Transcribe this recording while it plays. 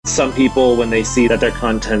Some people, when they see that their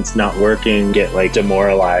content's not working, get like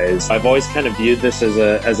demoralized. I've always kind of viewed this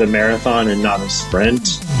as a marathon and not a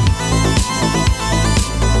sprint.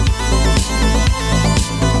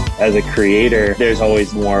 As a creator, there's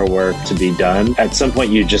always more work to be done. At some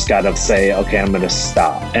point, you just got to say, okay, I'm going to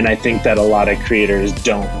stop. And I think that a lot of creators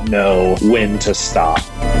don't know when to stop.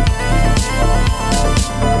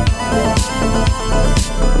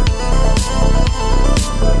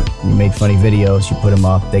 You made funny videos, you put them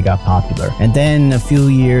up, they got popular. And then a few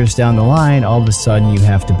years down the line, all of a sudden you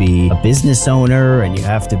have to be a business owner and you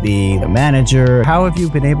have to be the manager. How have you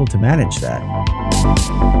been able to manage that?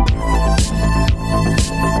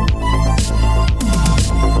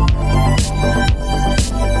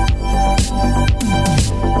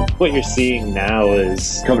 What you're seeing now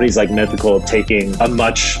is companies like Mythical taking a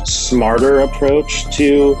much smarter approach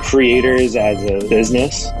to creators as a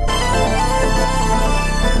business.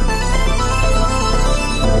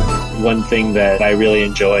 One thing that I really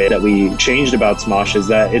enjoy that we changed about Smosh is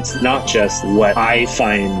that it's not just what I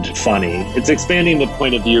find funny. It's expanding the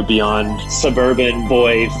point of view beyond suburban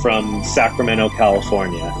boy from Sacramento,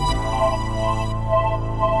 California.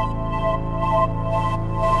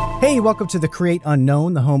 Hey, welcome to the Create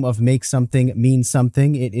Unknown, the home of Make Something Mean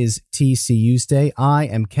Something. It is TCU's Day. I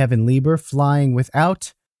am Kevin Lieber, flying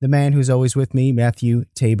without the man who's always with me, Matthew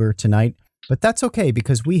Tabor, tonight. But that's okay,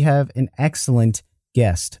 because we have an excellent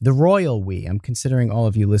guest, the royal we. I'm considering all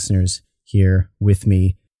of you listeners here with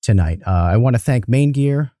me tonight. I want to thank Main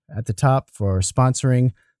Gear at the top for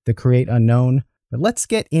sponsoring the Create Unknown. But let's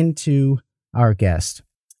get into our guest.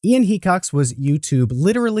 Ian Hecox was YouTube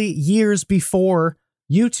literally years before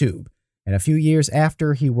YouTube, and a few years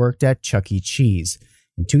after he worked at Chuck E. Cheese.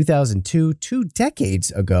 In 2002, 2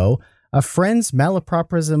 decades ago, a friend's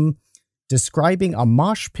malapropism describing a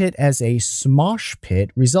mosh pit as a Smosh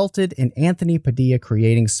pit resulted in Anthony Padilla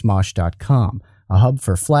creating Smosh.com, a hub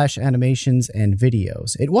for flash animations and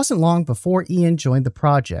videos. It wasn't long before Ian joined the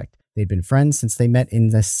project. They'd been friends since they met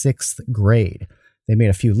in the 6th grade. They made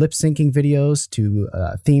a few lip-syncing videos to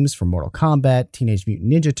themes from Mortal Kombat, Teenage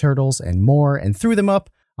Mutant Ninja Turtles, and more, and threw them up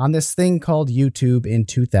on this thing called YouTube in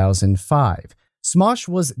 2005. Smosh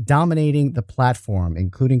was dominating the platform,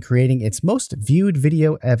 including creating its most viewed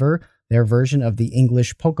video ever, their version of the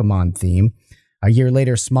English Pokemon theme. A year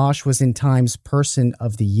later, Smosh was in Time's Person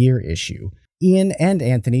of the Year issue. Ian and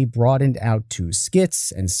Anthony broadened out to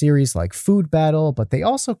skits and series like Food Battle, but they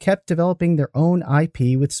also kept developing their own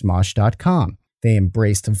IP with Smosh.com. They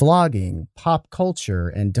embraced vlogging, pop culture,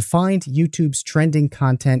 and defined YouTube's trending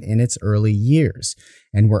content in its early years,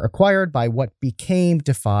 and were acquired by what became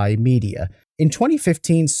Defy Media. In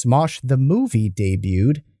 2015, Smosh the Movie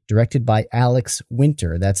debuted, directed by Alex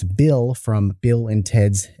Winter. That's Bill from Bill and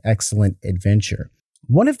Ted's Excellent Adventure.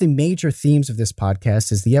 One of the major themes of this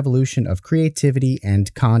podcast is the evolution of creativity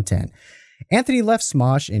and content. Anthony left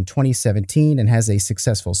Smosh in 2017 and has a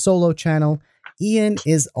successful solo channel. Ian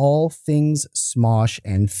is all things Smosh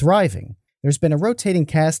and thriving. There's been a rotating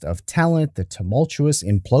cast of talent, the tumultuous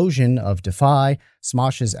implosion of Defy,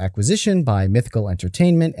 Smosh's acquisition by Mythical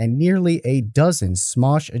Entertainment, and nearly a dozen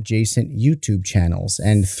Smosh-adjacent YouTube channels.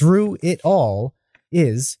 And through it all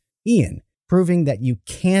is Ian, proving that you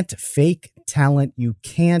can't fake talent, you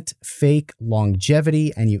can't fake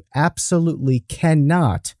longevity, and you absolutely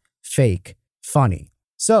cannot fake funny.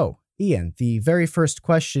 So, Ian, the very first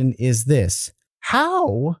question is this.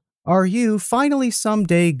 How are you finally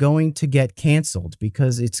someday going to get canceled?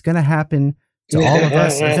 Because it's going to happen to all of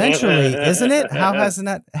us eventually, isn't it? How hasn't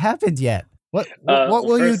that happened yet? What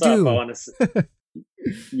will you do?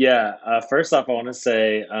 First off, I want to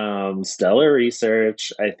say stellar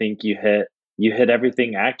research. I think you hit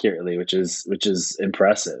everything accurately, which is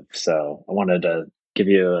impressive. So I wanted to give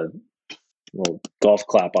you a little golf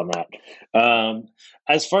clap on that.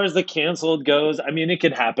 As far as the canceled goes, I mean, it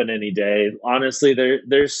could happen any day. Honestly,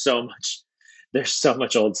 there's so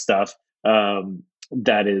much old stuff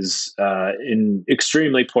that is in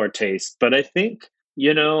extremely poor taste. But I think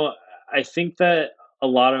that a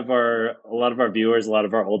lot of our viewers, a lot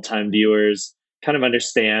of our old time viewers, kind of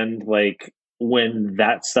understand, like, when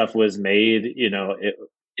that stuff was made.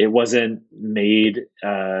 It wasn't made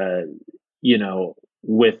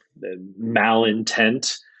with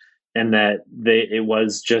malintent, and that it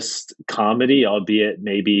was just comedy, albeit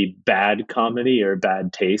maybe bad comedy or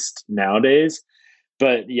bad taste nowadays.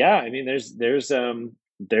 But yeah, I mean, there's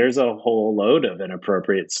a whole load of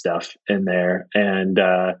inappropriate stuff in there. And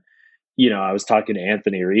I was talking to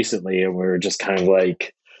Anthony recently, and we were just kind of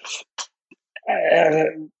like,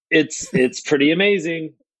 it's pretty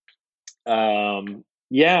amazing.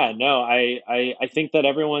 Yeah, no, I think that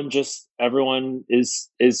everyone is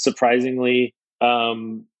surprisingly,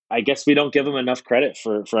 I guess we don't give them enough credit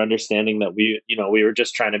for understanding that we were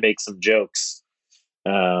just trying to make some jokes.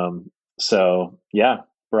 Um, so yeah,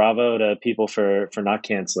 bravo to people for not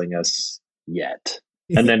canceling us yet.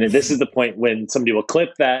 And then this is the point when somebody will clip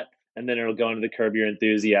that, and then it'll go into the Curb Your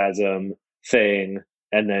Enthusiasm thing,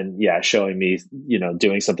 and then yeah, showing me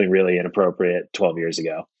doing something really inappropriate 12 years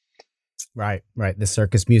ago. Right, right. The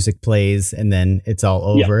circus music plays and then it's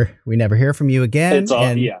all Yeah, over. We never hear from you it's again, all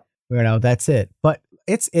and yeah. that's it. But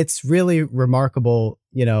it's really remarkable,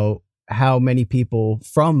 how many people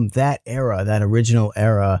from that era, that original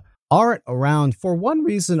era, aren't around for one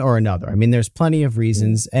reason or another. I mean, there's plenty of Mm.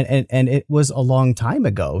 reasons, and it was a long time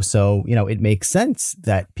ago, so it makes sense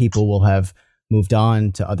that people will have moved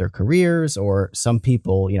on to other careers, or some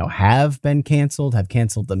people, have been canceled, have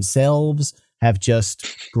canceled themselves, have just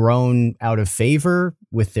grown out of favor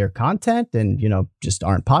with their content, and just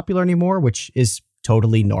aren't popular anymore, which is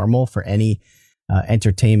totally normal for any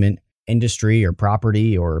entertainment industry or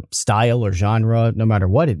property or style or genre, no matter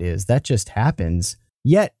what it is. That just happens.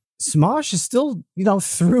 Yet Smosh is still,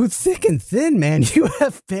 through thick and thin, man. You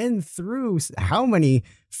have been through how many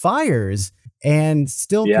fires and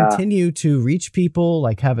still Yeah. continue to reach people,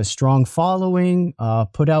 like have a strong following,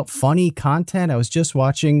 put out funny content. I was just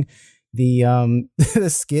watching the the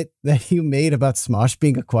skit that you made about Smosh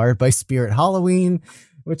being acquired by Spirit Halloween,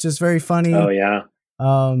 which is very Oh funny. yeah.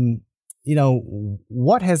 Um,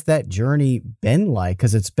 what has that journey been like?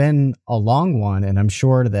 Because it's been a long one, and I'm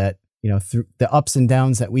sure that through the ups and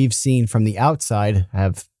downs that we've seen from the outside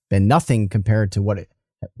have been nothing compared to what it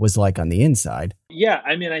was like on the inside. Yeah,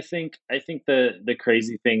 I mean, I think the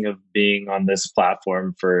crazy thing of being on this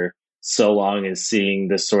platform for so long is seeing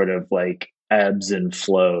this sort of like ebbs and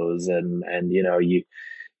flows, and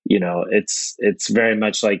it's very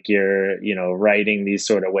much like you're riding these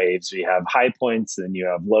sort of waves. You have high points and you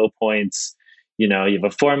have low points. You have a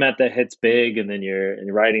format that hits big, and then you're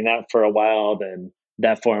riding that for a while, then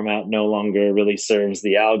that format no longer really serves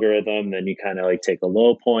the algorithm, then you kind of like take a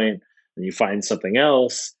low point and you find something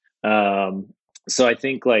else. So I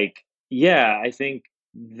think like, yeah, I think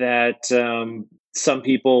that some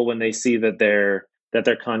people, when they see that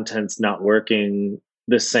their content's not working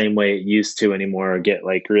the same way it used to anymore, get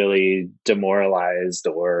like really demoralized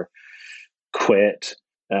or quit.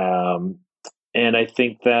 Um, and I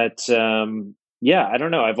think that yeah, I don't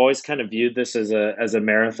know. I've always kind of viewed this as a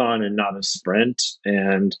marathon and not a sprint.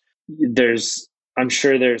 And there's I'm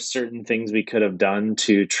sure there's certain things we could have done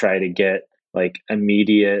to try to get like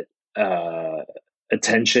immediate uh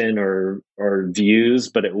attention or views,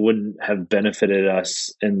 but it wouldn't have benefited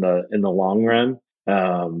us in the long run.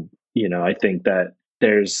 I think that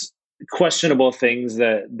there's questionable things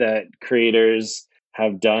that creators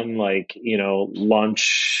have done, like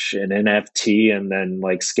launch an NFT and then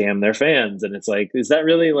like scam their fans, and it's like, is that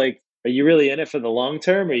really like, are you really in it for the long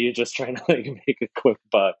term, or are you just trying to like make a quick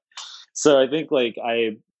buck? So I think like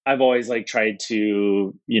I've always like tried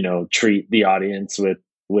to treat the audience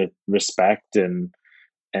with respect, and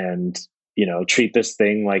treat this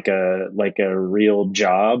thing like a real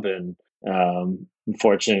job. And I'm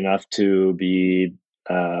fortunate enough to be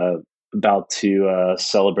uh, about to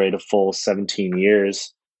celebrate a full 17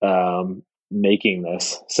 years making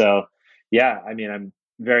this. So yeah, I mean, I'm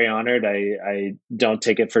very honored. I don't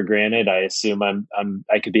take it for granted. I assume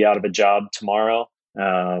I could be out of a job tomorrow.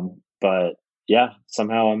 But yeah,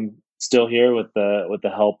 somehow I'm still here with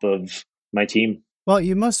the help of my team. Well,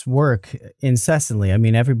 you must work incessantly. I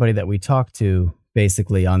mean, everybody that we talk to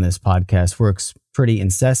basically on this podcast works pretty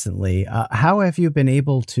incessantly. How have you been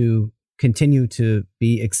able to continue to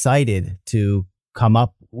be excited to come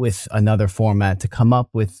up with another format, to come up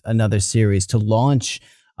with another series, to launch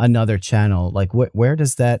another channel? Like, where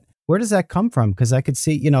does that come from? Because I could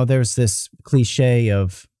see, there's this cliche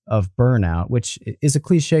of burnout, which is a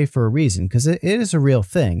cliche for a reason, because it is a real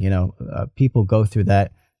thing. People go through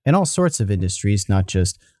that in all sorts of industries, not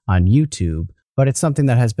just on YouTube, but it's something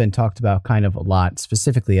that has been talked about kind of a lot,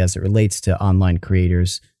 specifically as it relates to online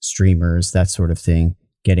creators, streamers, that sort of thing,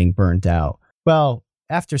 getting burnt out. Well,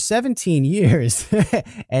 after 17 years,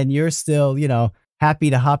 and you're still, happy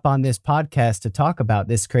to hop on this podcast to talk about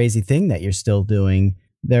this crazy thing that you're still doing,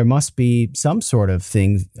 there must be some sort of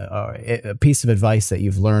thing, a piece of advice that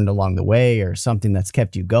you've learned along the way, or something that's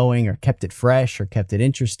kept you going, or kept it fresh, or kept it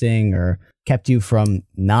interesting, or kept you from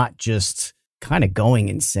not just kind of going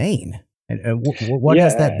insane. And what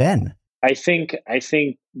has that Yeah, been? I think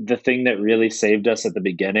the thing that really saved us at the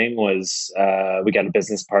beginning was we got a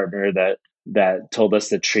business partner that told us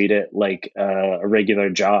to treat it like a regular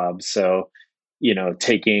job. So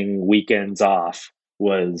taking weekends off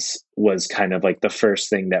was kind of like the first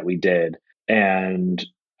thing that we did. And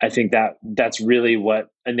I think that that's really what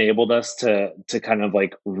enabled us to kind of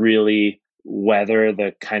like really weather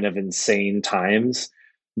the kind of insane times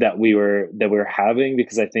that we were having,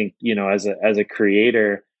 because I think, as a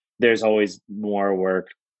creator, there's always more work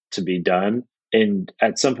to be done. And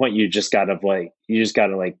at some point you just gotta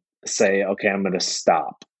say, okay, I'm gonna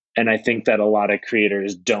stop. And I think that a lot of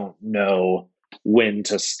creators don't know when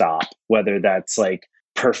to stop, whether that's like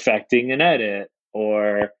perfecting an edit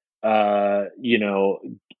or uh, you know,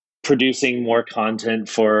 producing more content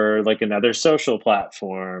for like another social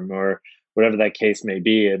platform or whatever that case may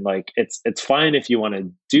be. And like it's fine if you want to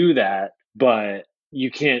do that, but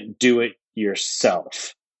you can't do it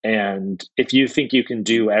yourself. And if you think you can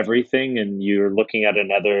do everything and you're looking at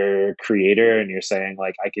another creator and you're saying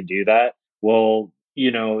like I can do that, well,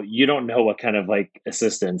 you don't know what kind of like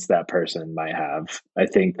assistance that person might have. I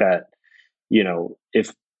think that,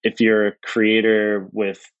 if you're a creator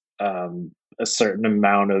with a certain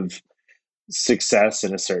amount of success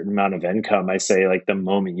and a certain amount of income, I say like the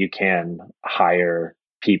moment you can, hire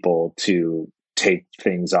people to take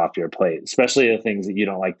things off your plate, especially the things that you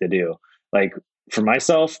don't like to do. Like for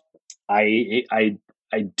myself, I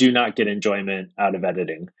do not get enjoyment out of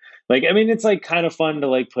editing. Like, I mean, it's like kind of fun to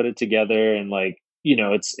like put it together and like,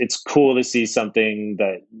 it's cool to see something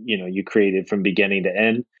that, you created from beginning to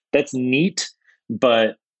end. That's neat,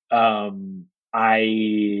 but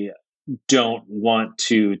I don't want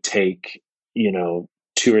to take, 2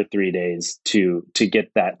 or 3 days to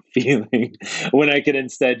get that feeling when I could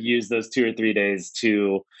instead use those 2 or 3 days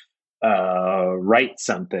to write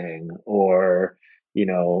something or, you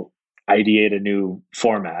know, ideate a new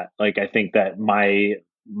format. Like I think that my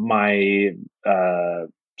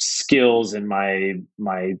skills and my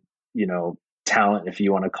talent, if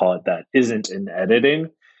you want to call it that, isn't in editing.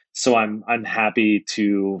 So I'm happy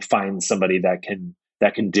to find somebody that can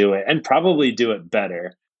do it and probably do it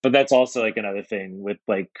better. But that's also like another thing with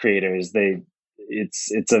like creators.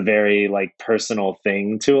 It's a very like personal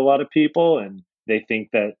thing to a lot of people, and they think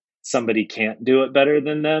that somebody can't do it better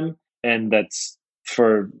than them, and that's,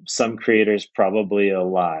 for some creators, probably a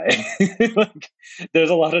lie. Like, there's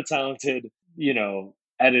a lot of talented,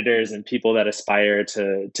 editors and people that aspire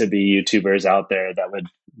to be YouTubers out there that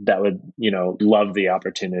would love the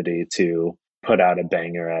opportunity to put out a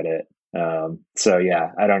banger at it. So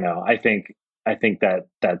yeah, I don't know. I think that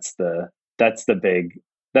that's the big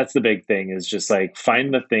that's the big thing, is just like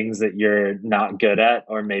find the things that you're not good at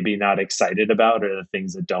or maybe not excited about, or the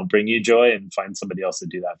things that don't bring you joy, and find somebody else to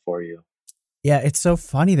do that for you. Yeah, it's so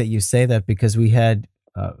funny that you say that because we had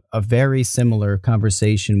a very similar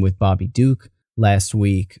conversation with Bobby Duke last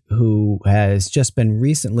week, who has just been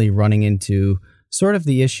recently running into sort of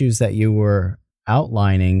the issues that you were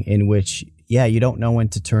outlining, in which, yeah, you don't know when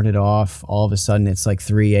to turn it off. All of a sudden, it's like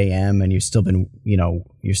 3 a.m. and you're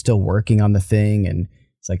still working on the thing. And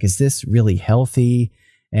it's like, is this really healthy?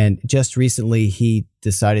 And just recently, he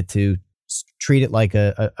decided to treat it like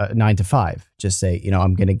a 9 to 5. Just say,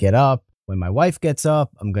 I'm going to get up when my wife gets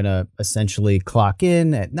up. I'm going to essentially clock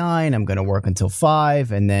in at 9. I'm going to work until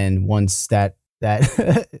 5. And then once that,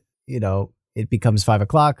 it becomes 5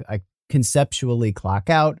 o'clock, I conceptually clock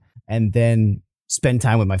out and then spend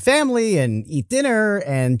time with my family and eat dinner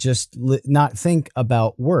and just not think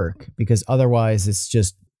about work, because otherwise it's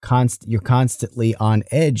just you're constantly on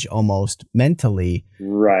edge almost mentally.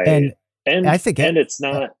 Right. And And I think and it's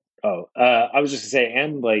not. Oh, I was just gonna say,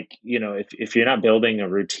 and like, if you're not building a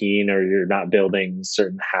routine, or you're not building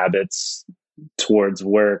certain habits towards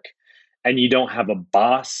work, and you don't have a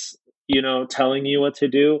boss, telling you what to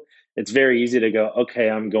do, it's very easy to go, okay,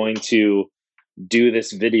 I'm going to do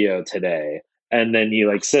this video today. And then you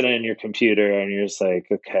like sit on your computer and you're just like,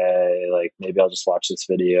 okay, like maybe I'll just watch this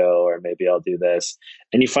video, or maybe I'll do this.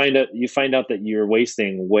 And you find out that you're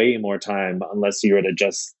wasting way more time, unless you were to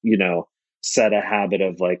just, set a habit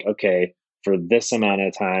of like, okay, for this amount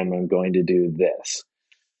of time, I'm going to do this.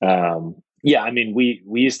 Yeah, I mean, we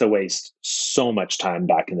used to waste so much time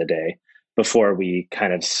back in the day before we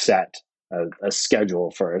kind of set a schedule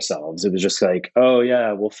for ourselves. It was just like, oh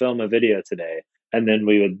yeah, we'll film a video today, and then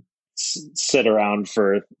we would sit around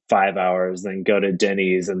for 5 hours, then go to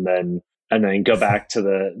Denny's, and then go back to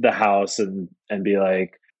the house and be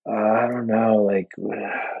like, I don't know, like,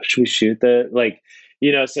 should we shoot the like,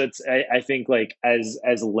 So I think like as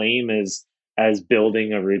lame as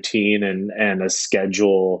building a routine and a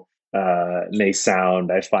schedule may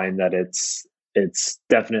sound, I find that it's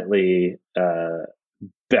definitely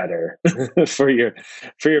better for your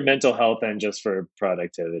mental health and just for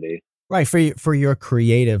productivity. Right, for your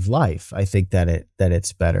creative life, I think that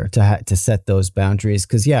it's better to set those boundaries.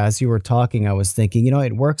 Because yeah, as you were talking, I was thinking,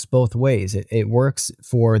 it works both ways. It works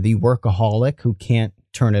for the workaholic who can't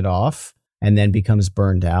turn it off and then becomes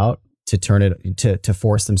burned out to turn it to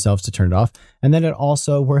force themselves to turn it off, and then it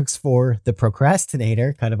also works for the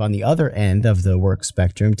procrastinator, kind of on the other end of the work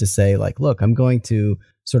spectrum, to say like, look, I'm going to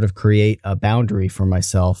sort of create a boundary for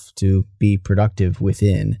myself to be productive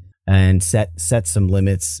within, and set some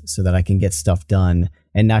limits so that I can get stuff done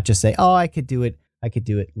and not just say, oh, I could do it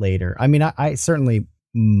later. I mean, I certainly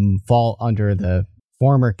fall under the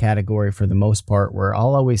former category for the most part, where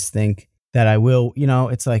I'll always think that I will,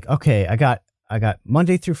 it's like, okay, I got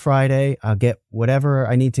Monday through Friday. I'll get whatever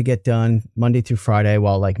I need to get done Monday through Friday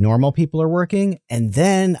while like normal people are working. And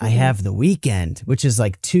then I have the weekend, which is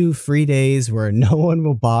like 2 free days where no one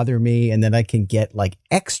will bother me. And then I can get like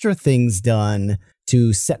extra things done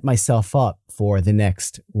to set myself up for the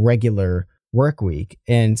next regular work week.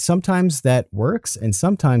 And sometimes that works. And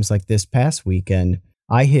sometimes, like this past weekend,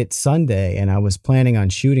 I hit Sunday and I was planning on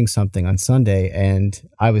shooting something on Sunday, and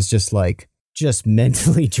I was just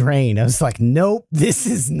mentally drained. I was like, nope, this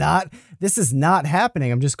is not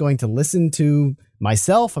happening. I'm just going to listen to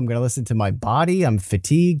myself. I'm going to listen to my body. I'm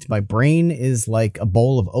fatigued. My brain is like a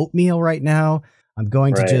bowl of oatmeal right now. I'm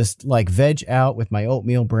going to just like veg out with my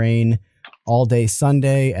oatmeal brain all day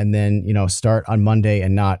Sunday, and then, start on Monday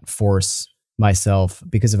and not force myself,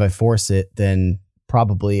 because if I force it, then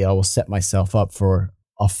probably I will set myself up for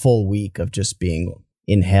a full week of just being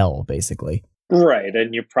in hell, basically. Right.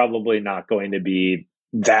 And you're probably not going to be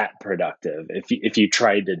that productive if you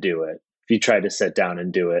tried to do it, if you tried to sit down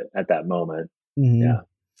and do it at that moment. Mm-hmm. Yeah.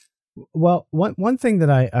 Well, one thing that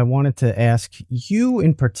I wanted to ask you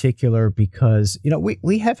in particular, because,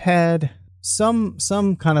 we have had some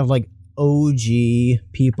kind of like OG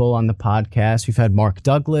people on the podcast. We've had Mark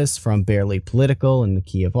Douglas from Barely Political and the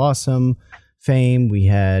Key of Awesome fame. We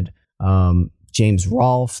had James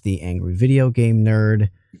Rolfe, the Angry Video Game Nerd.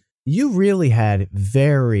 You really had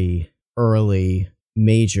very early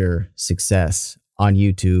major success on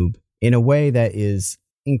YouTube in a way that is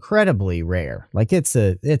incredibly rare. Like it's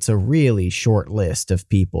a really short list of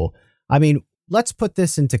people. I mean, let's put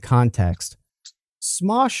this into context.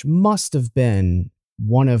 Smosh must have been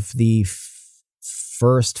one of the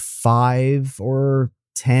first 5 or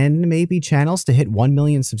 10 maybe channels to hit 1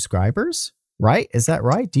 million subscribers, right? Is that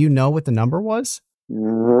right? Do you know what the number was?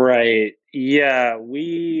 Right. Yeah,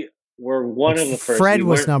 we were one of the first. Fred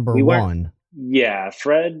was number one. Yeah,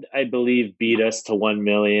 Fred, I believe, beat us to 1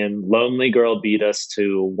 million. Lonely Girl beat us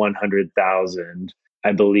to 100,000,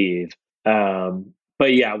 I believe.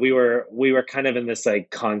 But yeah, we were kind of in this like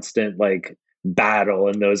constant like battle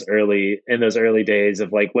in those early days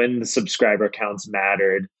of like when the subscriber counts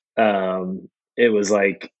mattered. It was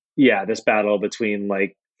like, yeah, this battle between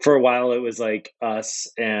like, for a while it was like us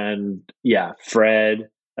and Fred,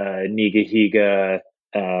 Niga Higa,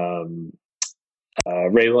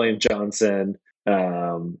 Ray William Johnson,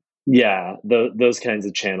 those kinds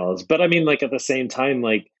of channels. But I mean, like at the same time,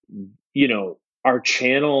 like, our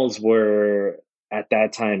channels were at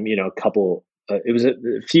that time, a couple, it was a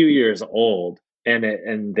few years old,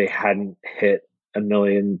 and they hadn't hit 1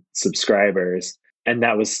 million subscribers, and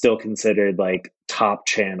that was still considered like top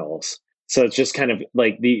channels. So it's just kind of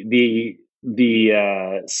like the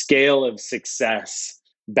scale of success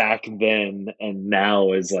back then and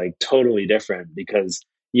now is like totally different, because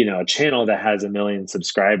a channel that has 1 million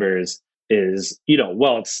subscribers is,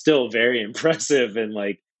 well, it's still very impressive, and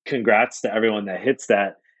like congrats to everyone that hits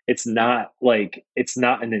that. It's not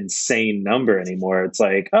an insane number anymore. It's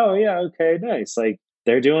like, oh yeah, okay, nice, like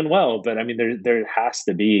they're doing well. But I mean, there has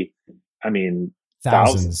to be, I mean,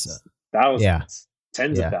 thousands, yeah,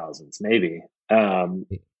 tens of thousands, maybe.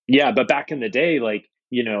 But back in the day, like,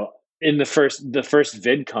 in the first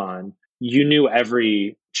VidCon, you knew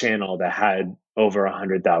every channel that had over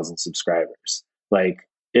 100,000 subscribers. Like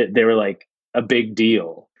they were like a big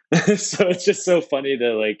deal. So it's just so funny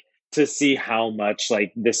to see how much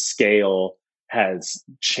like the scale has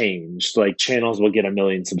changed. Like channels will get 1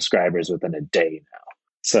 million subscribers within a day now.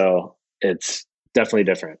 So it's definitely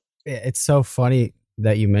different. It's so funny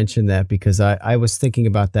that you mentioned that, because I was thinking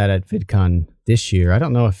about that at VidCon this year. I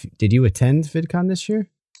don't know did you attend VidCon this year?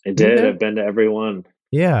 I did. Okay. I've been to every one.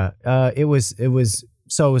 Yeah. It was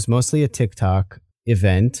mostly a TikTok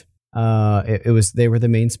event. They were the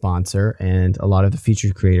main sponsor, and a lot of the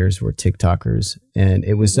featured creators were TikTokers. And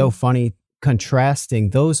it was so funny contrasting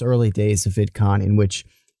those early days of VidCon, in which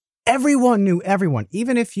everyone knew everyone,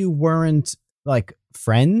 even if you weren't like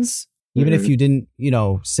friends Even if Hmm. you didn't,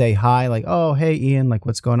 say hi, like, oh, hey, Ian, like,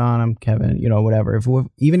 what's going on? I'm Kevin, whatever.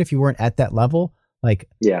 Even if you weren't at that level, like,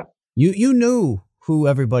 Yeah. you knew who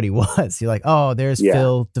everybody was. You're like, oh, there's Yeah.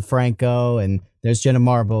 Phil DeFranco, and there's Jenna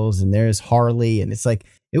Marbles, and there's Harley, and it's like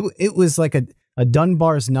it was like a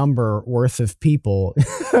Dunbar's number worth of people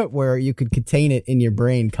where you could contain it in your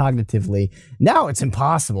brain cognitively. Now it's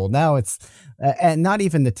impossible. Now it's and not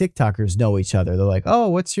even the TikTokers know each other. They're like, oh,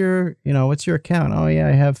 what's your account? Oh yeah,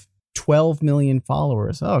 I have 12 million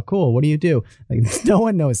followers. Oh, cool. What do you do? Like, no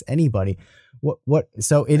one knows anybody. What?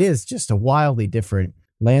 So it is just a wildly different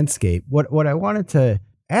landscape. What I wanted to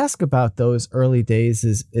ask about those early days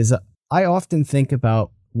is I often think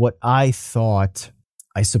about what I thought,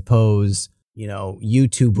 I suppose,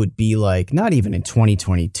 YouTube would be like, not even in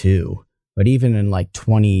 2022, but even in like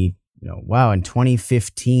 20, wow, in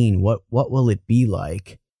 2015, what will it be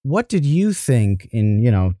like? What did you think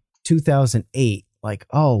in, 2008? Like,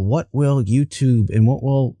 oh, what will YouTube and what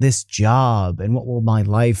will this job and what will my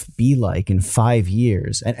life be like in 5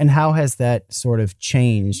 years? And how has that sort of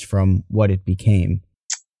changed from what it became?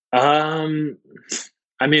 Um,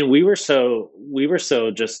 I mean, we were so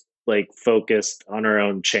just like focused on our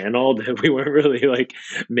own channel that we weren't really like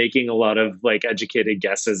making a lot of like educated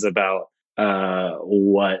guesses about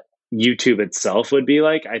what YouTube itself would be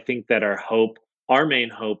like. I think that our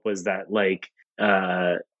main hope was that like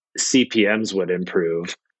uh CPMs would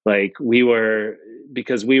improve. Like we were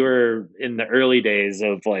because we were in the early days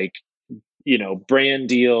of like brand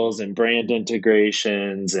deals and brand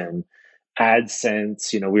integrations and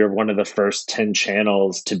AdSense. We were one of the first 10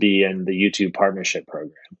 channels to be in the YouTube partnership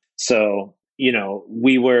program. So,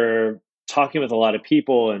 we were talking with a lot of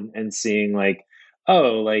people and seeing like,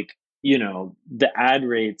 oh, like, the ad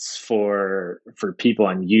rates for people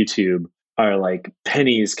on YouTube are like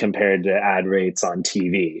pennies compared to ad rates on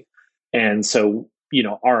TV. And so,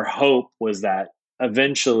 our hope was that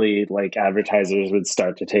eventually like advertisers would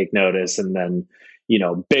start to take notice, and then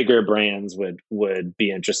bigger brands would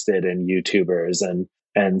be interested in YouTubers, and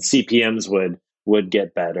CPMs would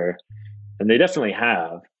get better, and they definitely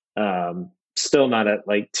have. Still not at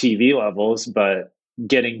like TV levels, but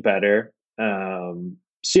getting better. So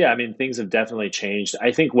yeah, I mean things have definitely changed.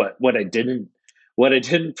 I think what I didn't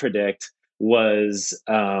predict was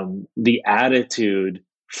the attitude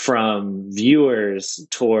from viewers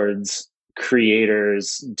towards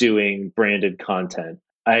creators doing branded content.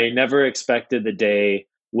 I never expected the day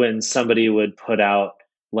when somebody would put a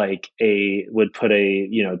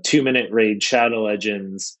 2-minute raid Shadow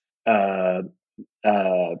Legends uh,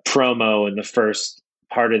 promo in the first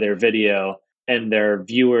part of their video, and their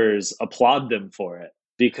viewers applaud them for it.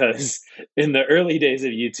 Because in the early days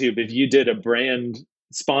of YouTube, if you did a brand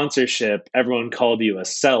sponsorship, everyone called you a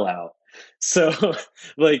sellout. So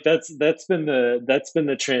like that's been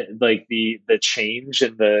the trend, like the change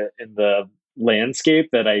in the landscape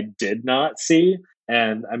that I did not see.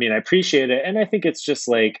 And I mean, I appreciate it, and I think it's just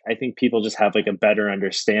like I think people just have like a better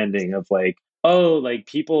understanding of like, oh, like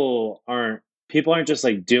people aren't just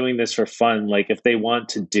like doing this for fun. Like if they want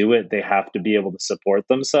to do it, they have to be able to support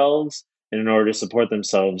themselves. And in order to support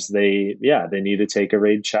themselves, they need to take a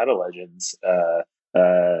Raid Shadow Legends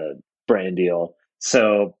brand deal.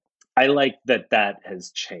 So I like that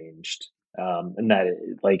has changed, and that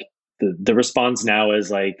like the response now is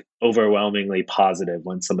like overwhelmingly positive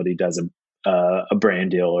when somebody does a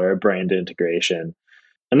brand deal or a brand integration,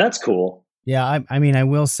 and that's cool. Yeah, I mean, I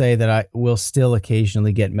will say that I will still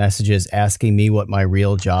occasionally get messages asking me what my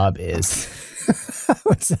real job is.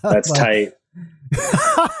 What's up? That's tight.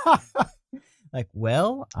 Like,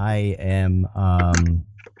 well, I am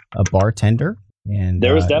a bartender, and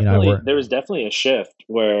There was I definitely work. there was definitely a shift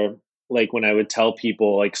where like when I would tell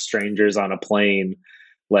people like strangers on a plane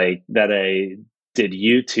like that I did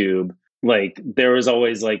YouTube, like there was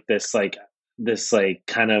always like this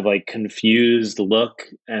kind of like confused look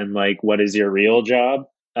and like what is your real job?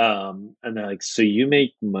 And they're like, so you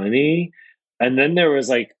make money? And then there was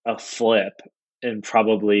like a flip in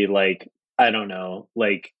probably like I don't know,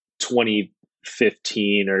 like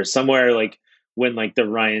 2015 or somewhere, like when like the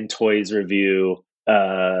Ryan Toys review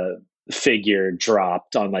figure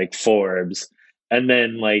dropped on like Forbes, and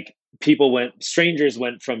then like strangers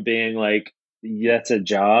went from being like that's a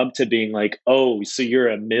job to being like, oh, so you're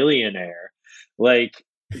a millionaire. Like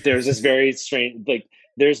there's this very strange, like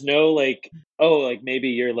there's no like, oh, like maybe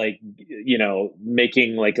you're like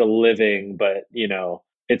making like a living, but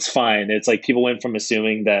it's fine. It's like people went from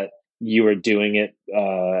assuming that you were doing it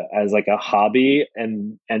as like a hobby,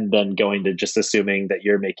 and then going to just assuming that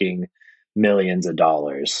you're making millions of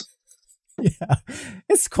dollars. Yeah.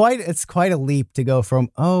 It's quite a leap to go from,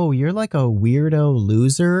 oh, you're like a weirdo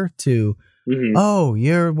loser to, oh,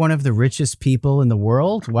 you're one of the richest people in the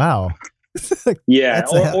world. Wow. Yeah,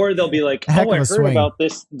 That's or they'll be like, a heck "Oh, of I a heard swing. about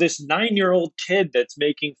this 9-year-old kid that's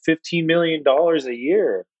making $15 million a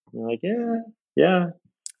year." I'm like, yeah, yeah,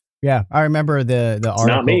 Yeah, I remember the it's not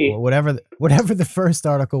article, me. whatever the first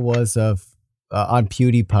article was of on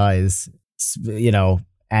PewDiePie's,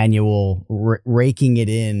 annual raking it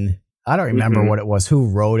in. I don't remember Hmm. what it was, who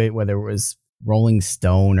wrote it, whether it was Rolling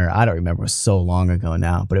Stone or I don't remember. It was so long ago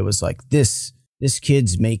now, but it was like this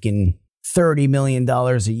kid's making $30 million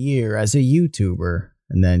a year as a YouTuber,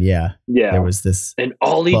 and then there Yeah, was this and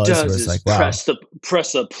all he buzz where does it's is like, wow,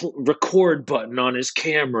 press a record button on his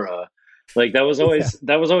camera. Like yeah. that was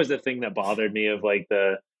always the thing that bothered me of like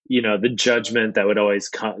the judgment that would always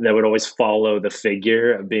that would always follow the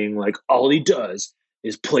figure of being like, all he does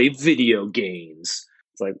is play video games.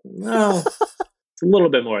 It's like, no, it's a little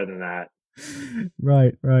bit more than that.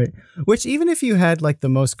 Right, right. Which even if you had like the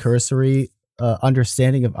most cursory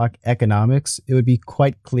understanding of economics, it would be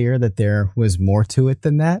quite clear that there was more to it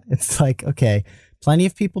than that. It's like, okay, plenty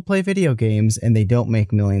of people play video games and they don't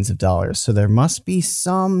make millions of dollars. So there must be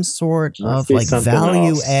some sort Must of be like something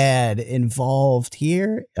value else. add involved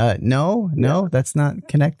here. Yeah. No, that's not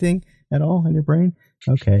connecting at all in your brain.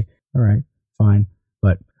 Okay. All right. Fine.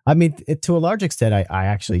 But I mean, to a large extent, I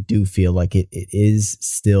actually do feel like it is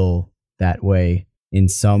still that way in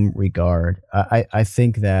some regard. I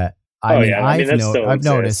think that, I Oh mean, yeah, I mean that still I've exists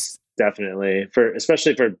noticed. definitely for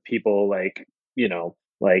especially for people like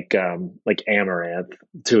like Amaranth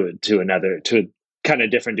to another to a kind of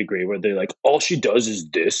different degree where they're like, all she does is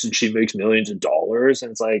this and she makes millions of dollars,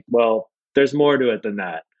 and it's like, well, there's more to it than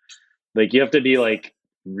that. Like you have to be like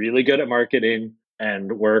really good at marketing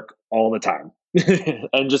and work all the time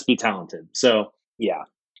and just be talented. So yeah.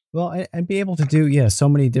 Well, and be able to do, so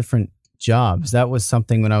many different jobs. That was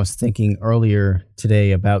something when I was thinking earlier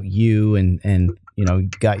today about you and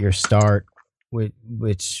got your start,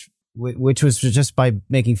 which was just by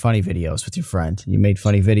making funny videos with your friend. You made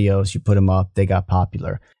funny videos, you put them up, they got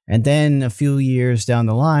popular. And then a few years down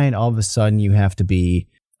the line, all of a sudden you have to be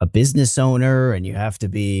a business owner and you have to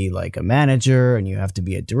be like a manager and you have to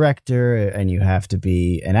be a director and you have to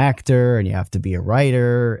be an actor and you have to be a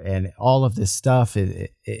writer and all of this stuff.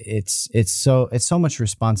 It's so much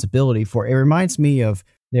responsibility for. It reminds me of,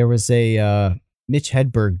 there was a Mitch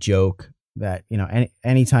Hedberg joke that,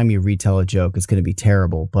 anytime you retell a joke, it's going to be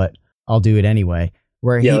terrible, but I'll do it anyway.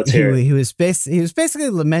 Where Yeah, let's hear it. he was basically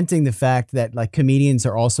lamenting the fact that like comedians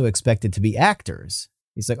are also expected to be actors.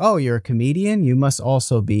 He's like, oh, you're a comedian, you must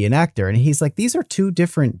also be an actor. And he's like, these are two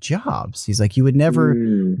different jobs. He's like, you would never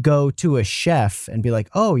Mm. go to a chef and be like,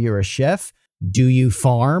 oh, you're a chef. Do you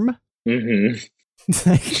farm? Hmm.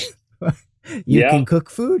 You Yeah. can cook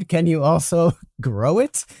food. Can you also grow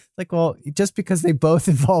it? Like, well, just because they both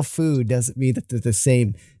involve food doesn't mean that they're the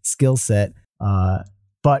same skill set.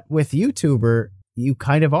 But with YouTuber, you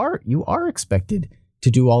kind of are. You are expected to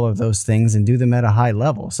do all of those things and do them at a high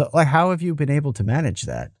level. So, like, how have you been able to manage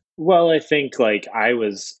that? Well, I think like I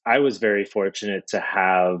was very fortunate to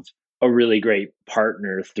have a really great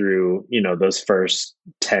partner through, those first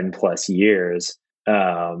 10 plus years.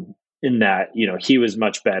 In that, he was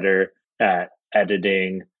much better at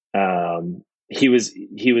editing. He was,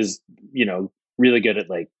 really good at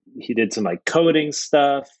like he did some like coding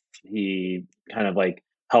stuff. He kind of like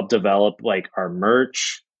helped develop like our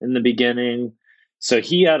merch in the beginning. So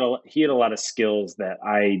he had a lot of skills that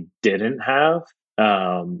I didn't have.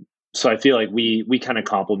 So I feel like we kind of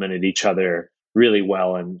complemented each other really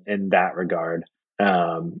well in that regard.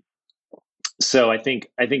 Um, so I think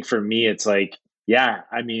for me it's like, yeah,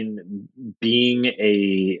 I mean, being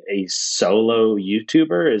a solo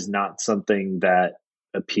YouTuber is not something that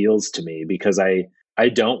appeals to me because I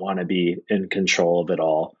don't want to be in control of it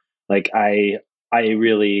all. Like I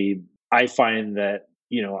really I find that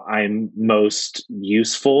I'm most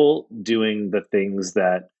useful doing the things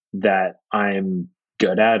that I'm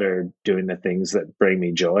good at or doing the things that bring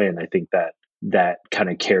me joy, and I think that kind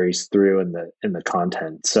of carries through in the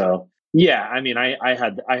content. So yeah, I mean, I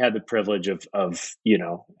had the privilege of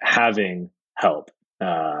having help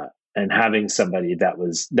and having somebody that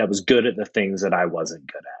was good at the things that I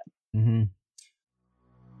wasn't good at. Mm-hmm.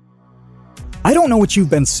 I don't know what you've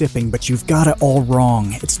been sipping, but you've got it all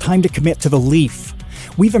wrong. It's time to commit to the Leaf.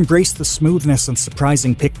 We've embraced the smoothness and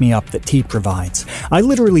surprising pick-me-up that tea provides. I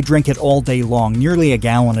literally drink it all day long, nearly a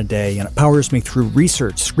gallon a day, and it powers me through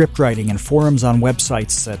research, script writing, and forums on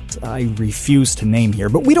websites that I refuse to name here.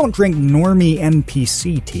 But we don't drink normie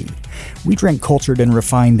NPC tea. We drink cultured and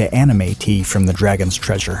refined anime tea from the Dragon's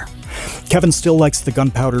Treasure. Kevin still likes the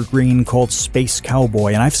gunpowder green called Space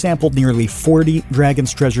Cowboy, and I've sampled nearly 40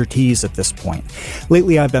 Dragon's Treasure teas at this point.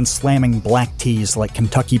 Lately, I've been slamming black teas like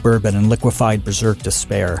Kentucky Bourbon and Liquefied Berserk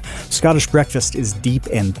Despair. Scottish Breakfast is deep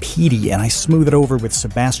and peaty, and I smooth it over with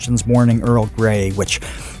Sebastian's Morning Earl Grey, which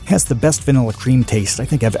has the best vanilla cream taste I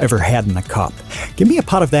think I've ever had in a cup. Give me a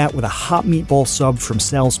pot of that with a hot meatball sub from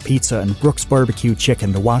Sal's Pizza and Brooks Barbecue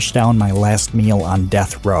Chicken to wash down my last meal on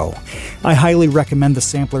death row. I highly recommend the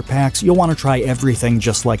sampler packs. You'll want to try everything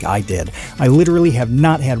just like I did. I literally have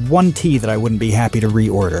not had one tea that I wouldn't be happy to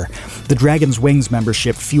reorder. The Dragon's Wings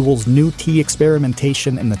membership fuels new tea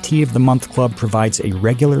experimentation, and the Tea of the Month Club provides a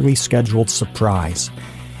regularly scheduled surprise.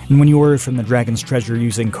 And when you order from the Dragon's Treasure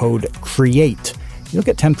using code CREATE, you'll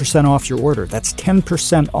get 10% off your order. That's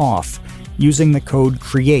 10% off using the code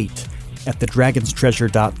CREATE at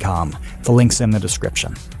thedragonstreasure.com. The link's in the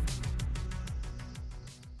description.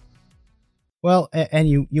 Well, and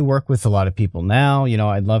you work with a lot of people now.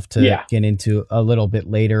 I'd love to get into a little bit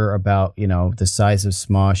later about, the size of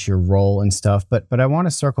Smosh, your role and stuff. But I want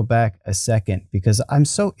to circle back a second because I'm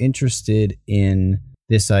so interested in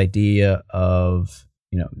this idea of,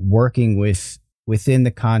 working within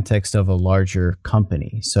the context of a larger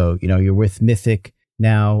company. So, you're with Mythic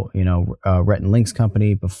now, Rhett and Link's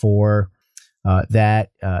company. Before that,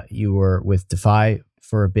 you were with Defy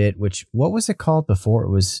for a bit, what was it called before it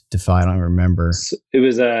was Defy? I don't remember. It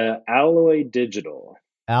was Alloy Digital.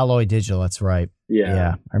 Alloy Digital, that's right.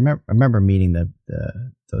 Yeah. I remember meeting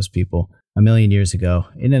those people a million years ago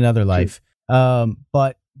in another life.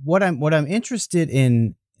 But what I'm interested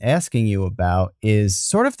in asking you about is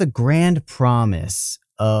sort of the grand promise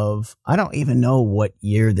of, I don't even know what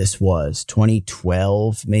year this was,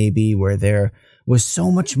 2012 maybe, where there was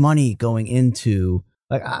so much money going into,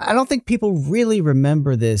 like, I don't think people really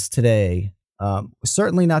remember this today.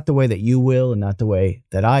 Certainly not the way that you will and not the way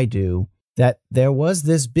that I do, that there was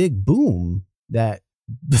this big boom that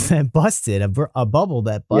busted, a bubble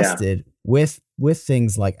that busted with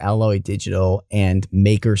things like Alloy Digital and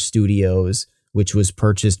Maker Studios, which was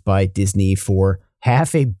purchased by Disney for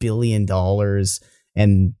 $500 million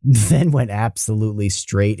and then went absolutely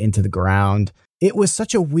straight into the ground. It was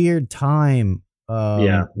such a weird time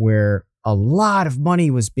where a lot of money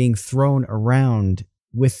was being thrown around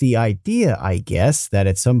with the idea, I guess, that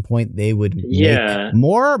at some point they would make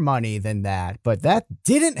more money than that. But that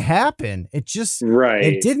didn't happen. It just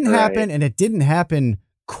it didn't happen, and it didn't happen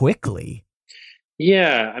quickly.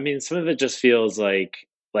 Yeah, I mean, some of it just feels like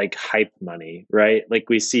hype money, right? Like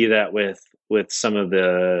we see that with some of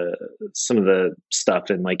the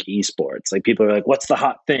stuff in like esports. Like people are like, "What's the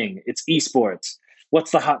hot thing? It's esports.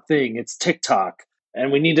 What's the hot thing? It's TikTok."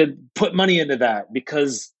 And we need to put money into that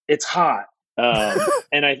because it's hot.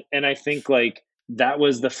 And I think like that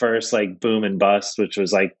was the first like boom and bust, which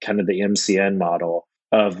was like kind of the MCN model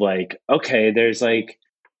of like, okay, there's like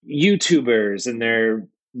YouTubers and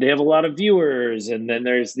they have a lot of viewers, and then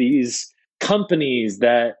there's these companies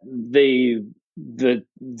that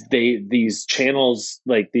these channels,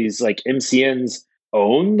 like these like MCNs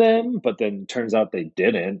own them, but then turns out they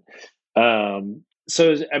didn't.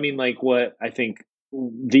 So I mean, like what I think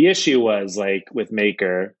the issue was like with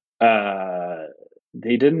Maker,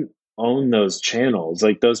 they didn't own those channels.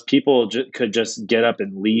 Like those people could just get up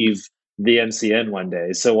and leave the MCN one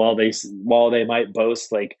day. So while they might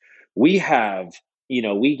boast like we have,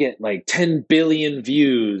 we get like 10 billion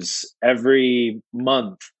views every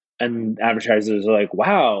month, and advertisers are like,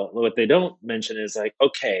 wow. What they don't mention is like,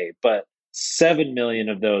 okay, but 7 million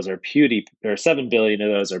of those are or 7 billion of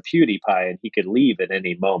those are PewDiePie, and he could leave at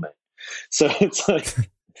any moment. So it's like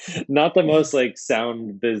not the most like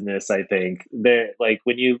sound business, I think. There, like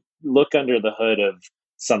when you look under the hood of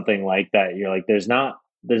something like that, you're like, there's not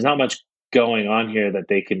much going on here that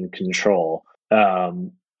they can control.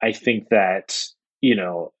 I think that,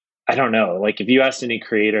 I don't know, like if you asked any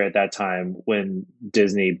creator at that time when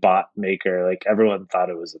Disney bought Maker, like everyone thought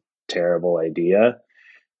it was a terrible idea.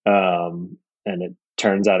 And it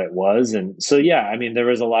turns out it was. And so, yeah, I mean, there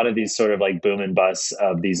was a lot of these sort of like boom and busts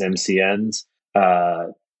of these MCNs.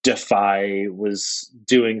 Defy was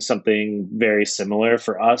doing something very similar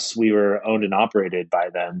for us. We were owned and operated by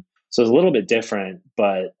them. So it's a little bit different,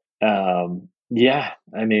 but yeah,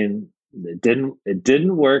 I mean, it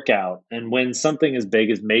didn't work out. And when something as big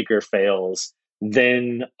as Maker fails,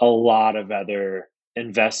 then a lot of other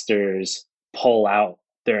investors pull out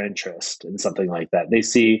their interest in something like that. They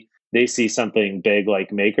see something big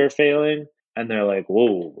like Maker failing, and they're like,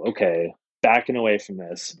 whoa, okay, backing away from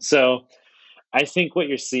this. So I think what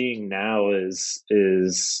you're seeing now is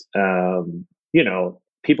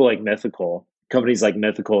people like Mythical, companies like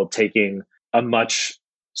Mythical taking a much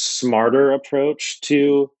smarter approach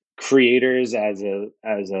to creators as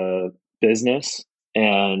a business,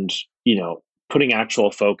 and putting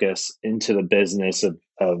actual focus into the business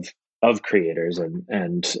of creators,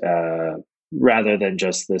 and rather than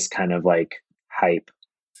just this kind of like hype.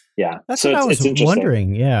 Yeah, That's so what I was it's interesting.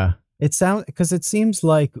 wondering. Yeah. It sounds because it seems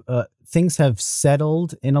like things have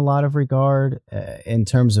settled in a lot of regard in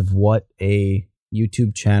terms of what a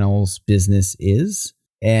YouTube channel's business is.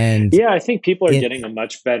 And Yeah, I think people are it, getting a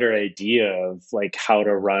much better idea of like how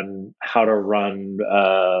to run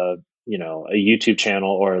a YouTube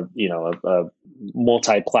channel, or a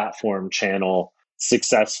multi-platform channel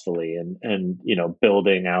successfully, and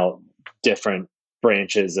building out different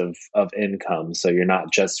branches of income, so you're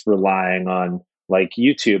not just relying on like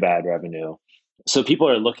YouTube ad revenue. So people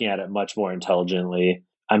are looking at it much more intelligently.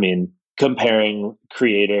 I mean, comparing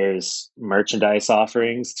creators' merchandise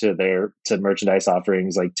offerings to merchandise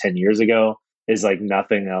offerings like 10 years ago is like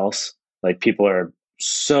nothing else. Like, people are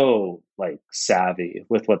so like savvy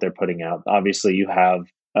with what they're putting out. Obviously, you have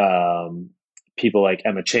people like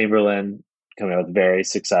Emma Chamberlain coming out with very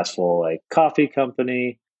successful like coffee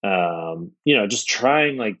company. Just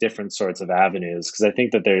trying like different sorts of avenues, because I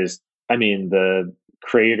think that the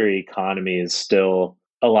creator economy is still,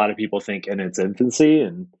 a lot of people think, in its infancy,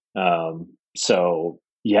 and so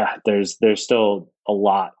yeah, there's still a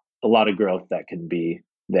lot of growth that can be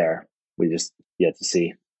there. We just yet to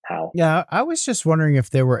see how. yeah, I was just wondering if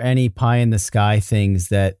there were any pie in the sky things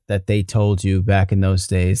that they told you back in those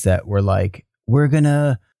days that were like, we're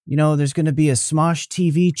gonna, there's gonna be a Smosh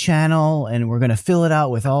TV channel and we're gonna fill it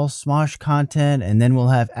out with all Smosh content, and then we'll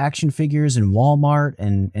have action figures and Walmart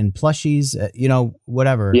and plushies,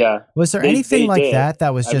 whatever. Yeah, Was there they anything like did.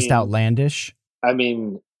 that was I just mean, outlandish? I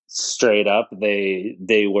mean, straight up,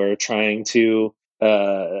 they were trying to.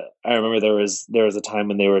 I remember there was a time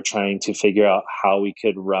when they were trying to figure out how we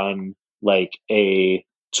could run like a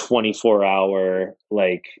 24-hour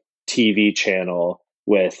like TV channel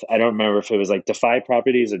with. I don't remember if it was like Defy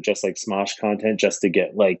properties or just like Smosh content, just to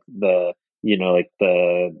get like the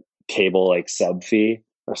cable like sub fee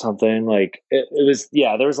or something. Like it was.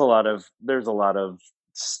 Yeah, there's a lot of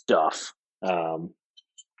stuff. Um,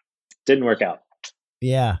 didn't work out.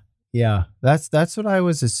 Yeah. Yeah. That's what I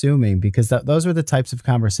was assuming, because those were the types of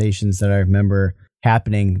conversations that I remember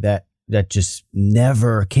happening that just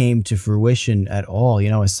never came to fruition at all.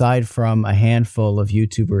 Aside from a handful of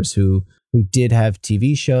YouTubers who did have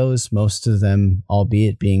TV shows, most of them,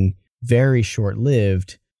 albeit being very short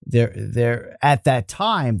lived, there at that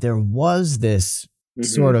time there was this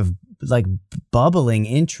sort Hmm. of like bubbling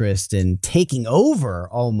interest in taking over,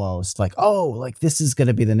 almost like, oh, like this is going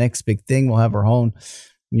to be the next big thing. We'll have our own,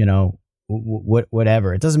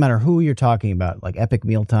 whatever. It doesn't matter who you're talking about, like Epic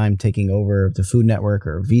Mealtime taking over the Food Network,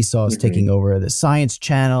 or Vsauce Hmm. taking over the Science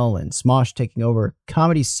Channel, and Smosh taking over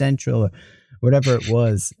Comedy Central, or whatever it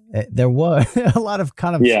was. There was a lot of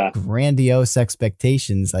kind of Yeah. grandiose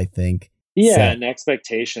expectations, I think, Yeah, set. and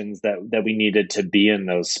expectations that we needed to be in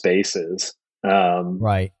those spaces. Um,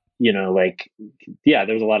 Right. like, yeah,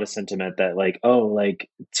 there was a lot of sentiment that like, oh, like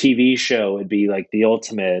TV show would be like the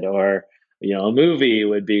ultimate, or a movie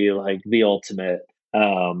would be like the ultimate.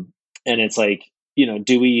 And it's like,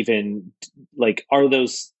 do we even like, are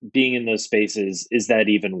those, being in those spaces, is that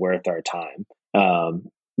even worth our time? Um,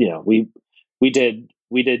 we did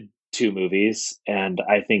two movies, and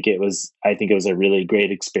I think it was a really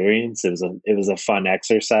great experience. It was a fun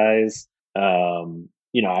exercise.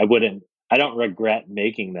 I don't regret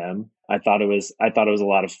making them. I thought it was a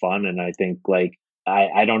lot of fun, and I think like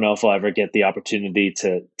I don't know if I'll ever get the opportunity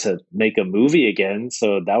to make a movie again.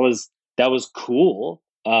 So that was cool.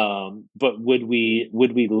 But would we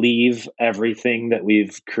leave everything that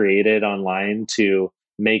we've created online to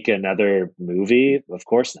make another movie? Of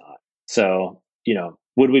course not. So,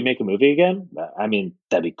 would we make a movie again? I mean,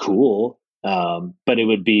 that'd be cool. But it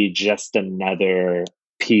would be just another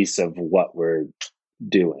piece of what we're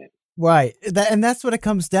doing. Right. And that's what it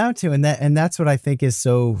comes down to. And that's what I think is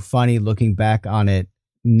so funny looking back on it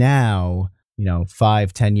now,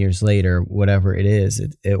 5, 10 years later, whatever it is,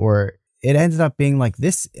 or it ended up being like,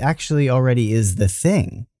 this actually already is the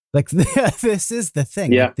thing. Like this is the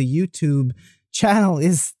thing. Yeah. Like the YouTube channel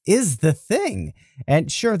is the thing.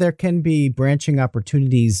 And sure, there can be branching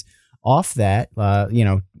opportunities off that,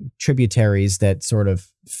 tributaries that sort of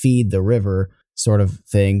feed the river sort of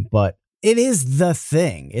thing. But it is the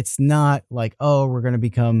thing. It's not like, oh, we're going to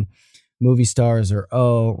become movie stars, or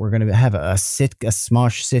oh, we're going to have a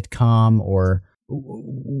Smosh sitcom, or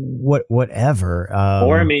whatever.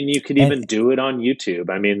 Or I mean, you could And even do it on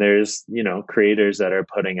YouTube. I mean, there's, creators that are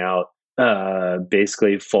putting out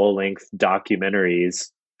basically full-length documentaries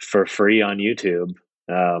for free on YouTube.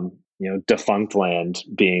 Defunct Land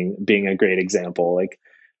being a great example. Like,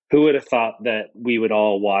 who would have thought that we would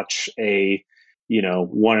all watch a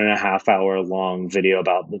 1.5 hour long video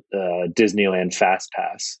about the Disneyland Fast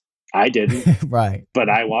Pass? I didn't, Right. but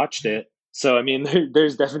I watched it. So I mean,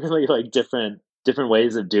 there's definitely like different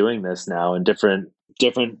ways of doing this now, and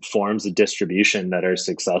different forms of distribution that are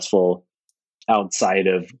successful outside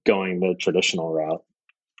of going the traditional route.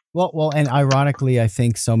 Well, and ironically, I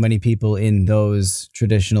think so many people in those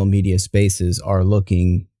traditional media spaces are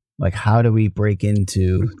looking like, how do we break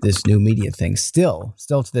into this new media thing? Still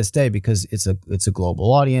to this day, because it's a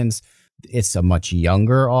global audience. It's a much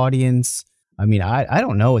younger audience. I mean, I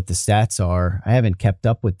don't know what the stats are. I haven't kept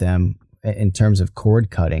up with them in terms of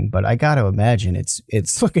cord cutting, but I got to imagine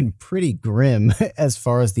it's looking pretty grim as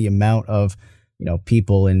far as the amount of,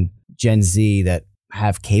 people in Gen Z that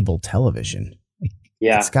have cable television.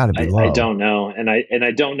 Yeah, it's got to be low. I don't know, and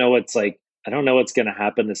I don't know what's like. I don't know what's going to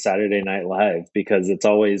happen to Saturday Night Live, because it's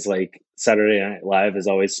always like Saturday Night Live is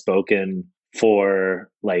always spoken for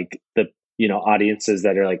like the audiences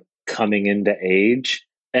that are like coming into age.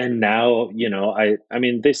 And now I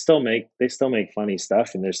mean they still make funny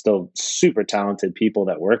stuff, and there's still super talented people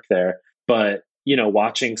that work there. But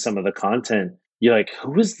watching some of the content, you're like,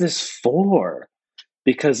 who is this for?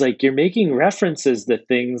 Because like you're making references to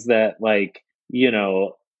things that like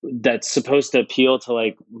that's supposed to appeal to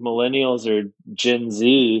like millennials or Gen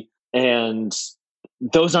Z, and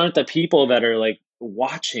those aren't the people that are like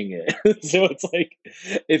watching it. So it's like,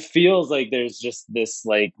 it feels like there's just this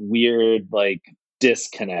like weird like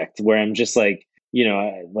disconnect where I'm just like,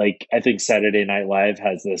 like I think Saturday Night Live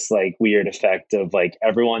has this like weird effect of like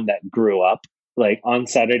everyone that grew up like on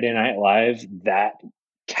Saturday Night Live, that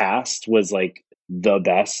cast was like the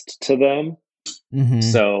best to them. Mm-hmm.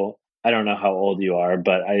 So I don't know how old you are,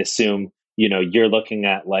 but I assume, you're looking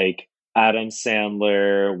at like Adam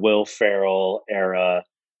Sandler, Will Ferrell era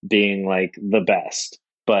being like the best.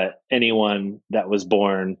 But anyone that was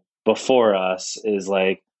born before us is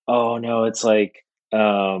like, oh no, it's like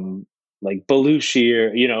Belushi,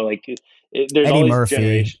 or, like there's Eddie all these Murphy.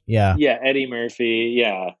 generations. Yeah. Yeah. Eddie Murphy.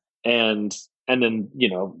 Yeah. And then,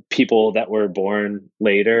 people that were born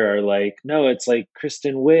later are like, no, it's like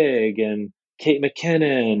Kristen Wiig and Kate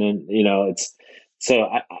McKinnon, and it's so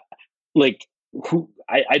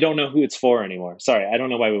I don't know who it's for anymore. Sorry, I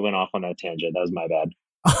don't know why we went off on that tangent. That was my bad.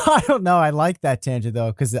 I don't know. I like that tangent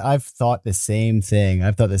though, because I've thought the same thing.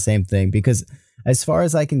 Because as far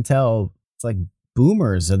as I can tell, it's like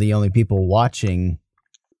boomers are the only people watching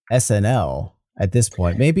SNL at this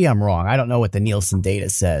point. Maybe I'm wrong. I don't know what the Nielsen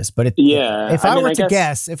data says, but if I were to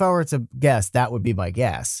guess, that would be my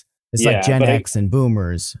guess. It's like Gen X and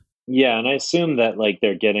boomers. Yeah, and I assume that like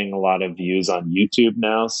they're getting a lot of views on YouTube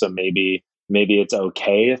now, so maybe it's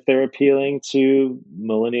okay if they're appealing to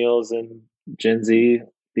millennials and Gen Z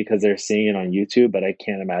because they're seeing it on YouTube, but I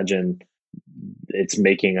can't imagine it's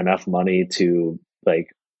making enough money to like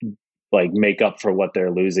make up for what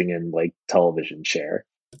they're losing in like television share.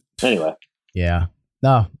 Anyway. Yeah.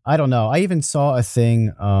 No, I don't know. I even saw a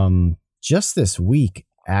thing just this week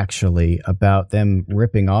actually about them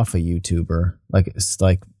ripping off a YouTuber. Like it's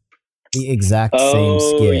like the exact same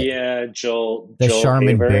skit. Oh yeah, Joel Charmin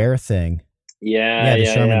Haver. Bear thing. Yeah, the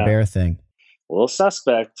Charmin Bear thing. A little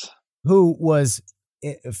suspect. Who was,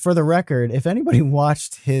 for the record, if anybody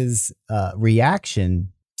watched his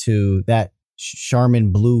reaction to that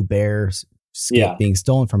Charmin Blue Bear skit being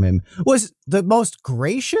stolen from him, was the most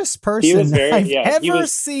gracious person I've ever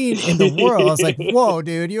seen in the world. I was like, whoa,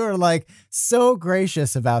 dude, you are like so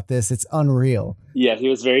gracious about this. It's unreal. Yeah, he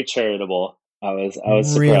was very charitable. I was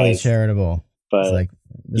surprised. Really charitable. But like,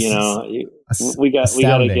 we got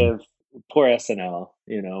to give poor SNL.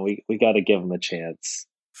 We got to give him a chance.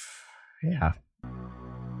 Yeah.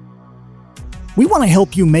 We want to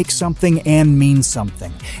help you make something and mean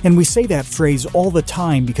something. And we say that phrase all the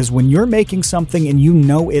time because when you're making something and you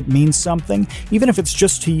know it means something, even if it's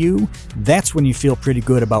just to you, that's when you feel pretty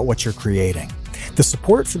good about what you're creating. The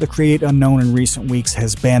support for the Create Unknown in recent weeks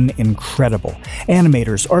has been incredible.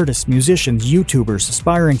 Animators, artists, musicians, YouTubers,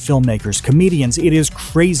 aspiring filmmakers, comedians, it is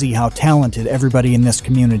crazy how talented everybody in this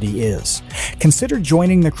community is. Consider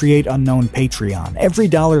joining the Create Unknown Patreon. Every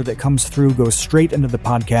dollar that comes through goes straight into the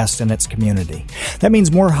podcast and its community. That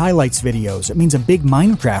means more highlights videos. It means a big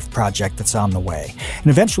Minecraft project that's on the way. And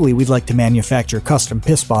eventually we'd like to manufacture custom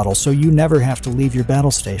piss bottles so you never have to leave your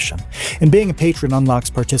battle station. And being a patron unlocks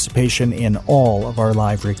participation in all of our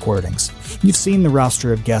live recordings. You've seen the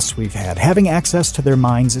roster of guests we've had. Having access to their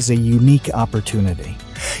minds is a unique opportunity.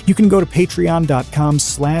 You can go to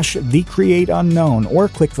patreon.com/thecreateunknown or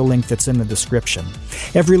click the link that's in the description.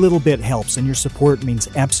 Every little bit helps, and your support means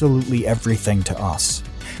absolutely everything to us.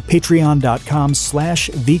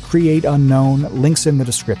 Patreon.com/thecreateunknown, links in the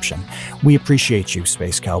description. We appreciate you,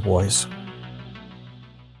 Space Cowboys.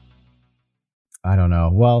 I don't know.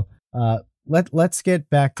 Well, let's get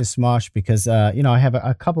back to Smosh because I have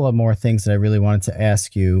a couple of more things that I really wanted to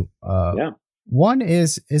ask you. Yeah. One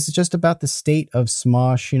is just about the state of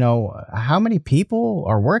Smosh. How many people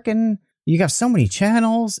are working? You got so many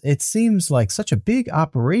channels. It seems like such a big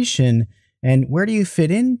operation. And where do you fit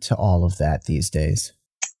into all of that these days?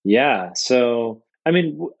 Yeah. So, I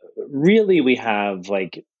mean, really, we have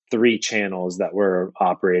like 3 channels that we're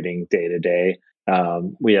operating day to day.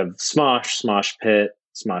 We have Smosh, Smosh Pit,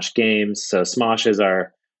 Smosh Games. So Smosh is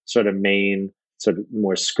our sort of main, sort of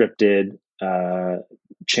more scripted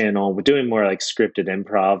channel. We're doing more like scripted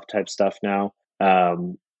improv type stuff now.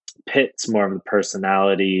 Pit's more of a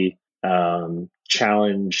personality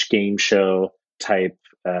challenge game show type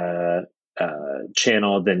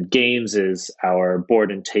channel. Then Games is our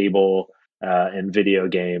board and table and video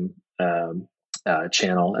game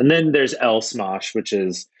channel. And then there's El Smosh, which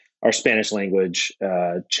is our Spanish language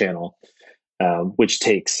channel, which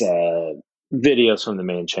takes videos from the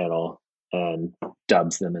main channel and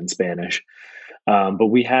dubs them in Spanish. But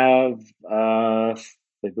we have, I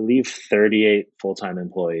believe, 38 full-time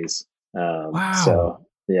employees. Wow. So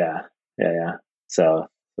yeah. So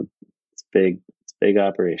it's big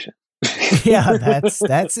operation. Yeah,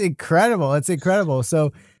 that's incredible. That's incredible.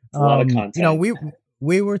 So, a lot of content.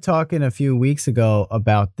 We were talking a few weeks ago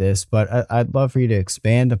about this, but I'd love for you to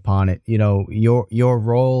expand upon it. Your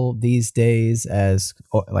role these days as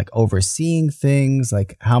like overseeing things,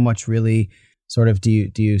 like how much really sort of do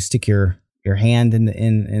you stick your hand in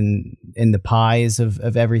the pies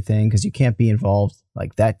of everything, because you can't be involved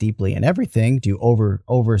like that deeply in everything. Do you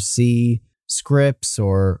oversee scripts,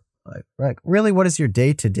 or like really what is your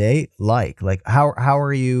day to day like? Like how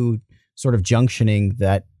are you sort of junctioning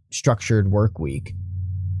that structured work week?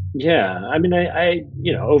 Yeah, I mean, I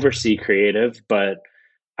oversee creative, but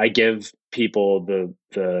I give people the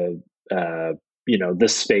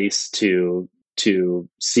space to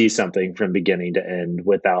see something from beginning to end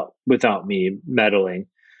without me meddling.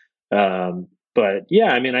 But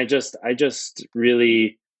yeah, I mean, I just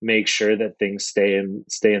really make sure that things stay in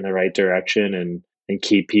the right direction and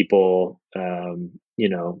keep people in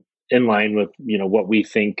line with what we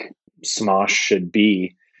think Smosh should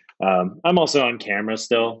be. I'm also on camera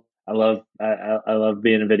still. I love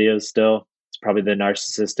being in videos still. It's probably the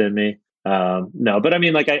narcissist in me. No, but I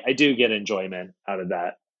mean, like I do get enjoyment out of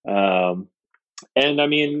that. And I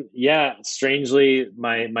mean, yeah, strangely,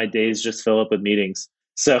 my days just fill up with meetings.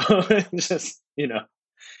 So just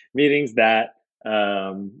meetings that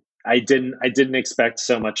I didn't expect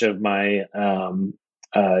so much of my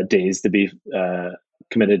days to be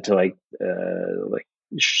committed to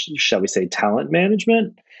shall we say talent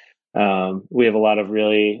management. We have a lot of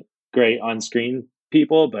really great on-screen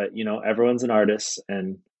people, but everyone's an artist,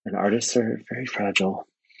 and artists are very fragile.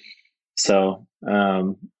 So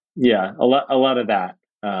yeah, a lot of that.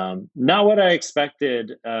 Not what I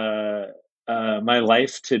expected my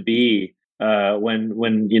life to be when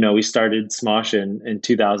we started Smosh in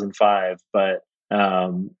 2005, but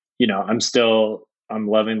I'm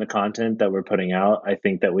loving the content that we're putting out. I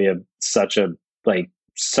think that we have such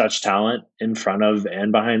talent in front of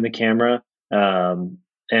and behind the camera.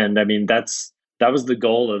 And I mean, that was the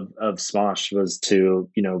goal of Smosh, was to,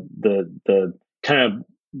 the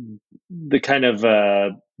kind of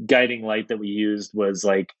guiding light that we used was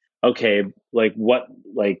like, okay,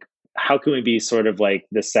 how can we be sort of like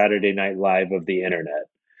the Saturday Night Live of the internet?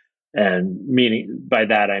 And meaning by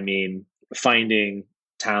that, I mean, finding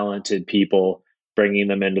talented people, bringing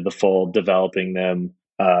them into the fold, developing them,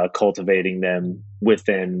 cultivating them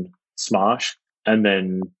within Smosh, and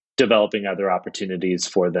then developing other opportunities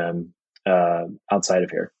for them outside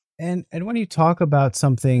of here. And when you talk about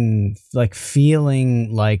something like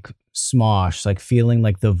feeling like Smosh, like feeling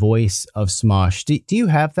like the voice of Smosh, do you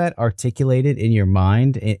have that articulated in your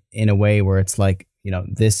mind in a way where it's like,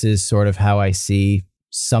 this is sort of how I see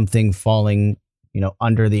something falling,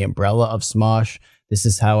 under the umbrella of Smosh. This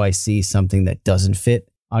is how I see something that doesn't fit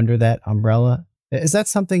under that umbrella. Is that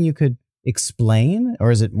something you could explain,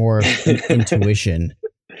 or is it more of intuition?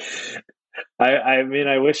 I mean,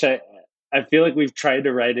 I feel like we've tried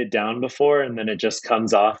to write it down before, and then it just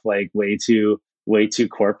comes off like way too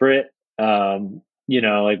corporate.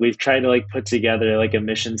 Like we've tried to like put together like a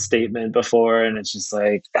mission statement before, and it's just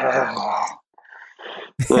like,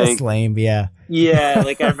 That's lame. Yeah. Yeah,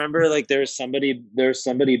 like I remember like there was somebody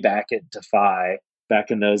back at Defy back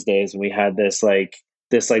in those days, and we had this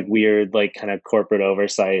weird like kind of corporate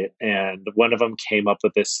oversight, and one of them came up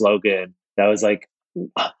with this slogan that was like,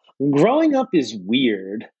 growing up is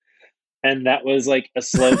weird. And that was like a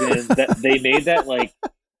slogan that they made that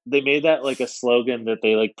like a slogan that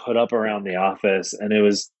they like put up around the office, and it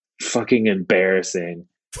was fucking embarrassing.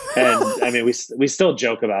 And I mean, we still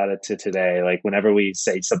joke about it to today. Like whenever we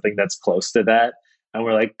say something that's close to that, and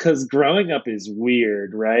we're like, "Cause growing up is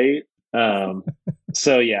weird, right?" Um,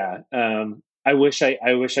 so yeah, I wish I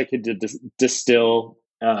could distill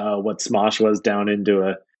what Smosh was down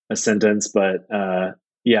into a sentence, but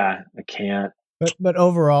yeah, I can't. But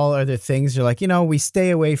overall, are there things you're like, we stay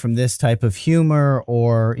away from this type of humor,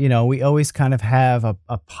 or we always kind of have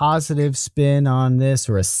a positive spin on this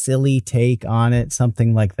or a silly take on it,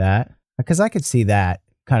 something like that? Because I could see that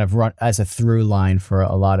kind of run as a through line for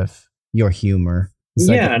a lot of your humor. It's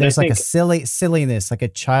like Yeah, and I there's like a think silliness, like a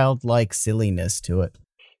childlike silliness to it.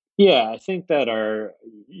 Yeah, I think that our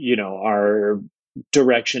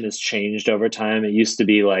direction has changed over time. It used to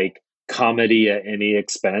be like comedy at any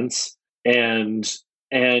expense, and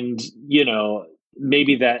and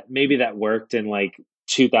maybe that worked in like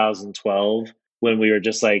 2012 when we were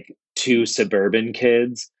just like two suburban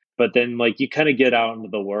kids. But then like you kind of get out into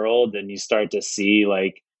the world and you start to see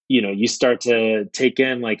like you start to take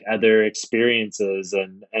in like other experiences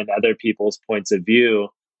and other people's points of view,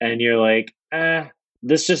 and you're like,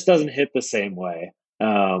 this just doesn't hit the same way.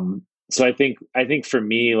 So I think for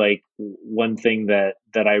me, like one thing that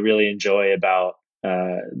I really enjoy about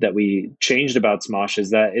that we changed about Smosh is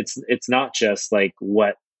that it's not just like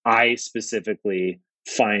what I specifically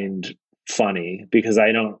find funny, because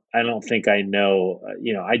I don't think I know,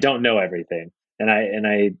 I don't know everything, and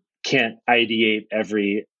I can't ideate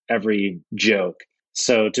every joke.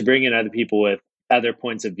 So to bring in other people with other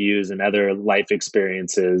points of views and other life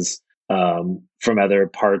experiences, from other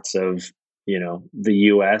parts of the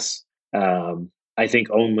U.S. I think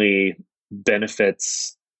only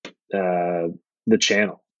benefits the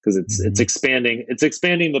channel, because it's Mhm.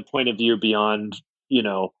 expanding the point of view beyond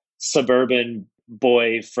suburban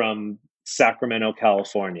boy from Sacramento,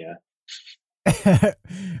 California.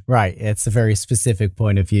 Right. It's a very specific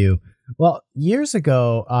point of view. Well, years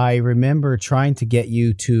ago, I remember trying to get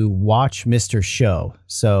you to watch Mr. Show.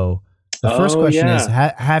 So the first Oh question is,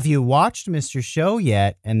 yeah. have you watched Mr. Show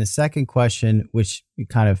yet? And the second question, which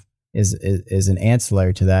kind of is an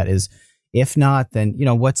ancillary to that, is if not, then,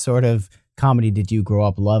 what sort of comedy did you grow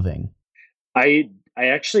up loving? I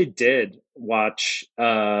actually did watch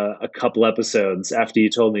a couple episodes after you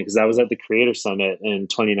told me, because I was at the Creator Summit in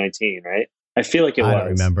 2019, right? I feel like it I don't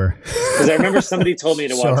was, remember. because I remember somebody told me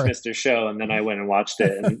to watch Sorry. Mr. Show, and then I went and watched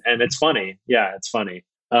it, and it's funny. Yeah, it's funny.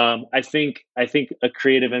 I think a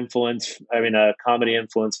creative influence, I mean, a comedy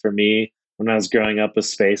influence for me when I was growing up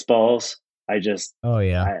was Spaceballs. I just Oh,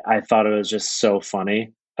 yeah. I thought it was just so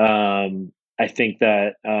funny. I think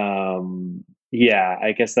that yeah,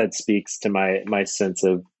 I guess that speaks to my sense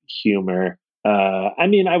of humor. I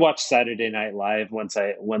mean, I watched Saturday Night Live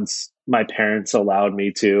once my parents allowed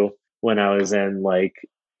me to, when I was in like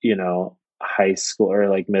high school, or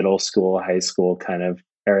like middle school, high school kind of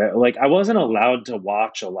era. Like I wasn't allowed to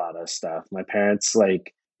watch a lot of stuff. My parents,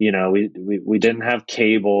 like, we didn't have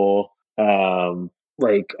cable.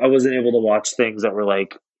 Like I wasn't able to watch things that were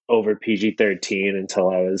like over PG-13 until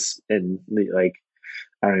I was in like,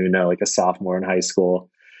 I don't even know, like a sophomore in high school,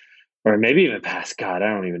 or maybe even past. God, I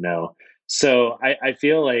don't even know. So I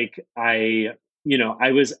feel like I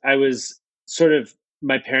was sort of,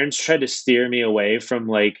 my parents tried to steer me away from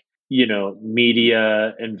like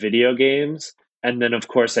media and video games, and then of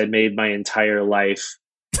course I made my entire life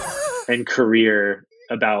and career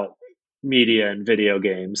about media and video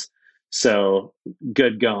games. So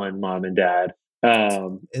good going, mom and dad.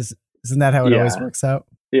 Um, Is, isn't that how it always yeah, works out?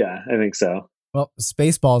 yeah, I think so. Well,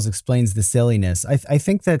 Spaceballs explains the silliness. I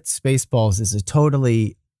think that Spaceballs is a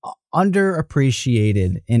totally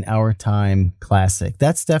underappreciated in our time classic.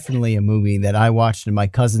 That's definitely a movie that I watched in my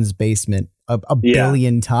cousin's basement a Yeah,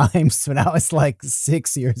 billion times when I was like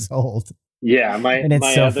 6 years old. yeah. My And it's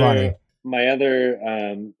my so other funny. my other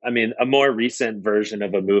I mean, a more recent version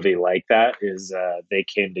of a movie like that is They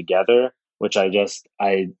Came Together, which I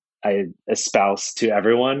espouse to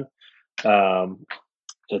everyone. Um,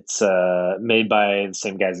 it's made by the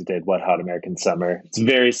same guys that did What Hot American Summer. It's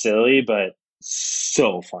very silly, but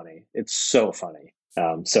so funny. It's so funny.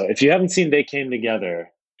 So if you haven't seen They Came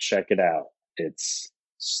Together, check it out. It's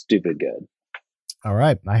stupid good. All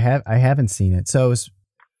right. I haven't seen it. So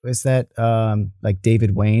like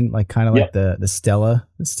David Wayne, like kind of like Yep. the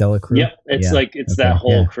Stella crew? Yep. It's Yeah. like it's that Okay.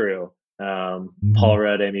 whole Yeah. crew. Mhm. Paul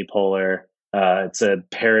Rudd, Amy Poehler. It's a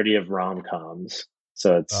parody of rom-coms,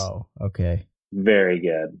 so it's Oh, okay. very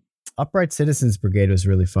good. Upright Citizens Brigade was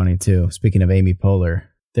really funny too. Speaking of Amy Poehler,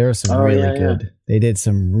 there are some Oh really yeah, yeah, good. They did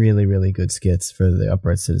some really, really good skits for the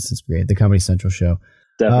Upright Citizens Brigade, the Comedy Central show.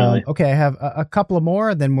 definitely. Okay, I have a couple of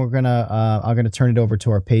more. Then I'm gonna turn it over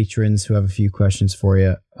to our patrons who have a few questions for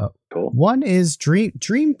you. Cool. One is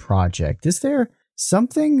Dream Project. Is there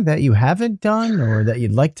something that you haven't done or that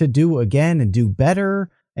you'd like to do again and do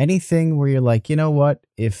better? Anything where you're like, you know what?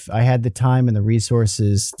 If I had the time and the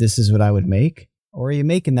resources, this is what I would make. Or are you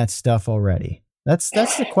making that stuff already? That's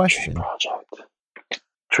the question.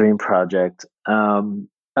 Dream project.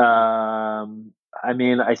 I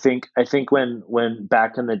mean, I think when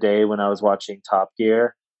back in the day when I was watching Top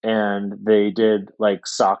Gear and they did like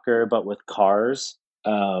soccer but with cars.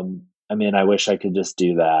 I mean, I wish I could just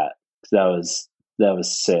do that. That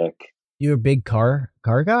was sick. You're a big car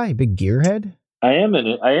guy, big gearhead. I am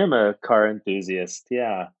a car enthusiast.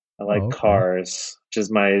 Yeah, I Oh, like okay. cars, which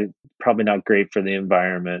is my probably not great for the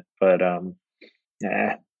environment, but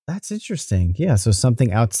yeah. That's interesting. Yeah, so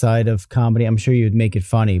something outside of comedy. I'm sure you'd make it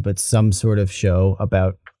funny, but some sort of show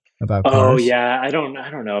about Oh cars. yeah, I don't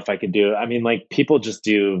know if I could do it. I mean, like people just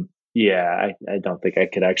do. Yeah, I don't think I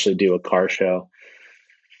could actually do a car show.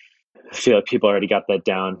 I feel like people already got that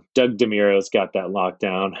down. Doug DeMuro's got that locked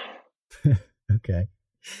down. Okay.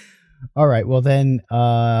 All right. Well, then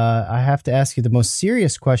I have to ask you the most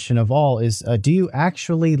serious question of all is, do you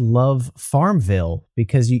actually love Farmville?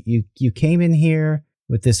 Because you came in here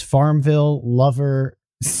with this Farmville lover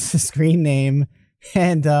screen name,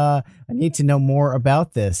 and I need to know more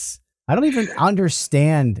about this. I don't even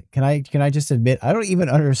understand. Can I just admit I don't even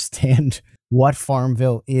understand what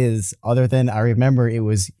Farmville is, other than I remember it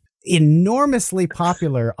was enormously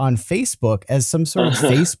popular on Facebook as some sort of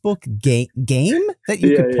Facebook game that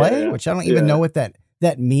you Yeah, could yeah, play, yeah, which I don't even yeah, know what that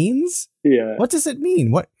means. yeah. What does it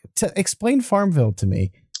mean? What to explain Farmville to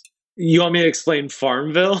me? You want me to explain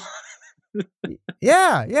Farmville?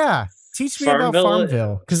 Yeah, yeah. Teach me about Farmville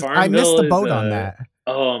Farmville because I missed Farmville the is boat on a that.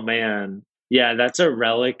 oh man. Yeah, that's a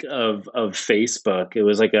relic of Facebook. It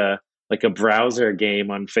was like a browser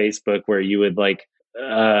game on Facebook where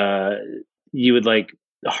uh you would like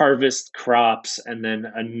harvest crops and then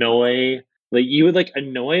you would like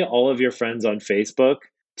annoy all of your friends on Facebook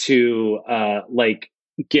to like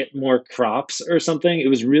get more crops or something. It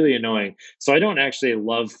was really annoying. So I don't actually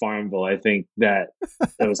love Farmville. I think that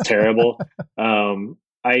was terrible.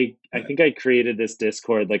 I think I created this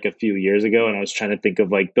Discord like a few years ago, and I was trying to think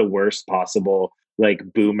of like the worst possible like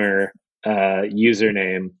boomer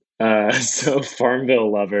username. So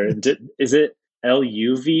Farmville lover. Is it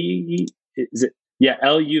LUV? Is it yeah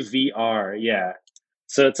LUVR? Yeah.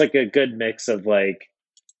 So it's like a good mix of like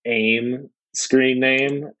AIM screen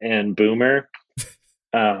name and boomer.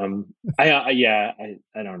 I don't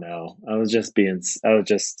know. I was just being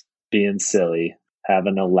silly,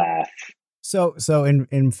 having a laugh. So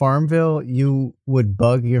in Farmville, you would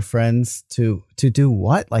bug your friends to do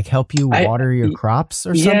what? Like help you I water your crops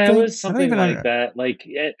or Yeah, it something? was I don't something even like that. Like,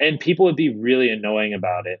 and people would be really annoying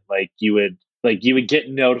about it. You would get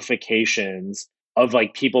notifications of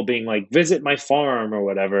like people being like, "Visit my farm" or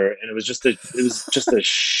whatever, and it was just a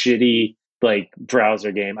shitty like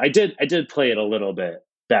browser game. I did play it a little bit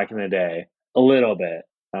back in the day, a little bit.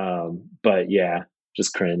 But yeah,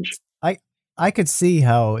 just cringe. I I could see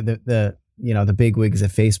how the big wigs at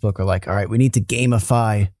Facebook are like, all right, we need to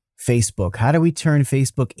gamify Facebook. How do we turn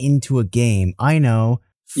Facebook into a game? I know,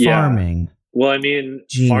 Yeah. farming. Well, I mean,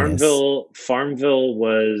 Genius. Farmville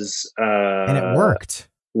And it worked,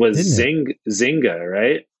 was didn't it? Zynga,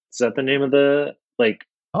 right? Is that the name of the like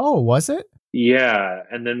Oh, was it? yeah,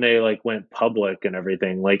 and then they like went public and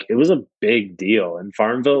everything. Like it was a big deal and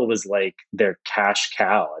Farmville was like their cash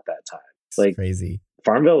cow at that time. It's Like crazy.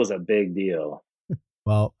 Farmville was a big deal.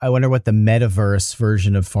 Well, I wonder what the metaverse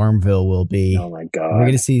version of Farmville will Oh be. my Are we going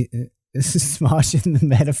god. to see Smosh in the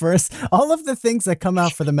metaverse? All of the things that come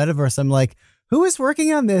out for the metaverse, I'm like, who is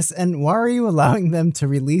working on this, and why are you allowing them to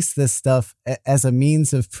release this stuff as a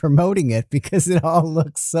means of promoting it? Because it all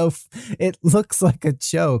looks it looks like a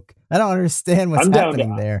joke. I don't understand what's I'm down to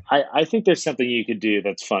happening there. I think there's something you could do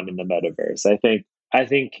that's fun in the metaverse. I think I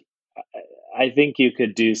think you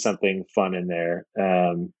could do something fun in there.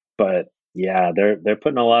 But yeah, they're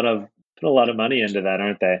putting a lot of money into that,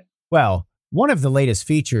 aren't they? Well, one of the latest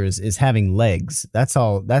features is having legs. That's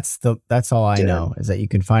all. That's all I Dude, know is that you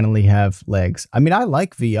can finally have legs. I mean, I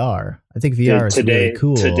like VR. I think VR dude, is really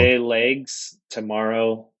cool. today legs,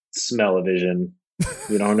 tomorrow smell-o-vision.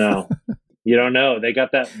 You don't know. You don't know. They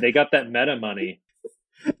got that meta money.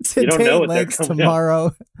 You don't know Today what they're legs, coming up.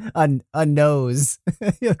 tomorrow a nose.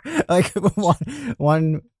 Like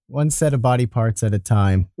one set of body parts at a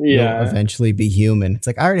time. You'll Yeah. eventually be human. It's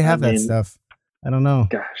like I already I have that mean, stuff. I don't know.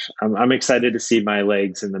 gosh, I'm excited to see my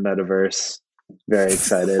legs in the metaverse. Very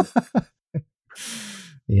excited.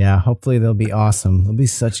 Yeah, hopefully they'll be awesome. They'll be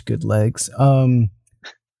such good legs. All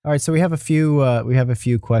right, so we have a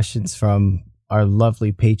few questions from our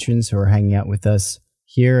lovely patrons who are hanging out with us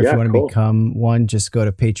here. If Yeah, you want to cool. become one, just go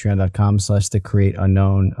to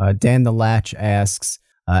patreon.com/thecreateunknown. Dan the Latch asks,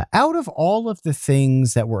 out of all of the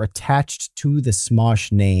things that were attached to the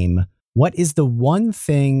Smosh name, what is the one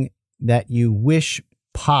thing that you wish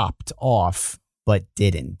popped off but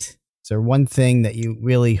didn't? Is there one thing that you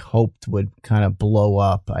really hoped would kind of blow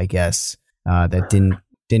up, I guess, that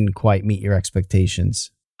didn't quite meet your expectations?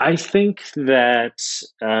 I think that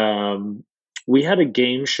we had a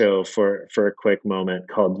game show for a quick moment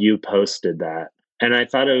called "You Posted That," and I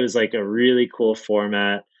thought it was like a really cool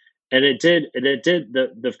format. And it did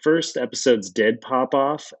the first episodes did pop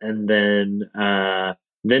off, and then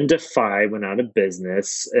Defy went out of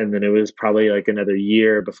business, and then it was probably like another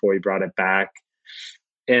year before we brought it back,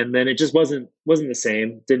 and then it just wasn't the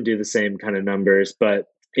same. Didn't do the same kind of numbers, but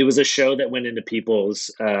it was a show that went into people's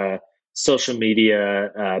social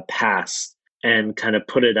media past and kind of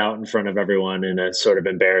put it out in front of everyone in a sort of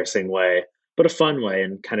embarrassing way, but a fun way,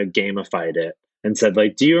 and kind of gamified it and said,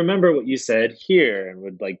 like, do you remember what you said here? And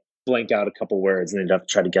would like blank out a couple words, and they'd have to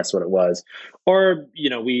try to guess what it was. Or,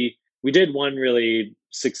 we did one really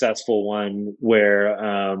successful one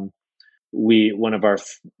where we one of our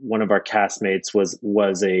castmates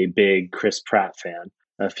was a big Chris Pratt fan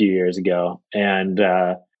a few years ago, and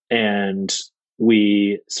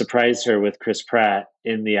we surprised her with Chris Pratt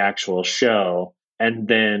in the actual show, and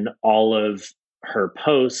then all of her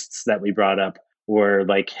posts that we brought up were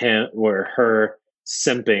her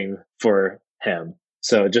simping for him.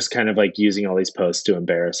 So just kind of like using all these posts to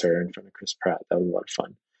embarrass her in front of Chris Pratt. That was a lot of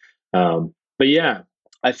fun. But yeah,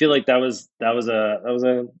 I feel like that was a I don't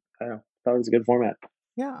know, that was a good format.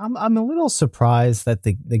 Yeah, I'm a little surprised that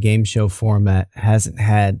the game show format hasn't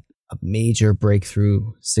had a major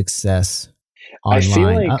breakthrough success I feel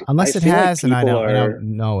online, like unless I it feel like has, and I people don't are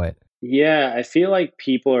know it. Yeah, I feel like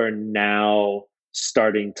people are now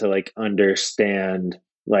starting to like understand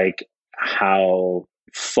like how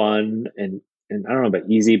fun and I don't know about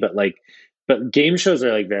easy, but game shows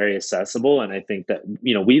are like very accessible, and I think that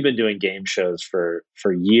we've been doing game shows for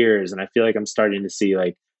years, and I feel like I'm starting to see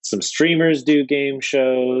like some streamers do game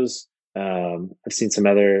shows. I've seen some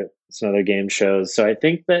other game shows, so I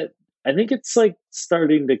think it's like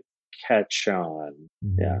starting to catch on.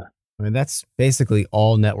 Mhm. Yeah. I mean, that's basically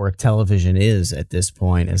all network television is at this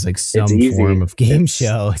point, is like It's some form easy. of game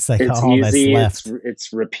show. It's like It's all that's easy. It's left. it's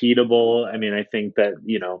repeatable. I mean, I think that,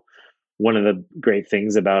 one of the great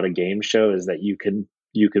things about a game show is that you can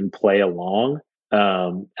play along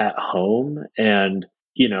at home, and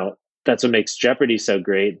that's what makes Jeopardy so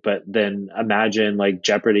great. But then imagine like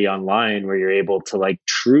Jeopardy online, where you're able to like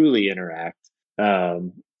truly interact.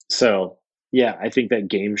 Um, so yeah, I think that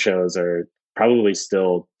game shows are probably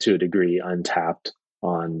still to a degree untapped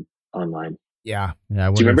on online. Yeah. I Do you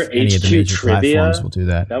wonder if remember any of the HQ major platforms Trivia? will do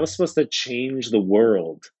that. That was supposed to change the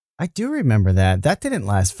world. I do remember that. That didn't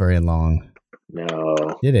last very long, No,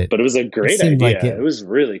 did it? but it was a It great seemed like idea. it, It was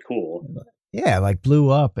really cool. yeah, like blew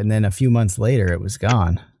up, and then a few months later, it was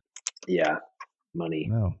gone. Yeah, money.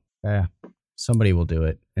 No, yeah, somebody will do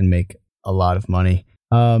it and make a lot of money.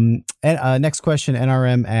 And next question,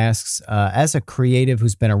 NRM asks, as a creative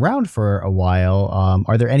who's been around for a while,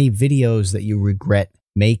 are there any videos that you regret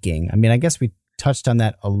making? I mean, I guess we touched on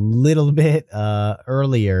that a little bit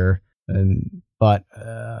earlier, but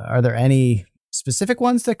are there any specific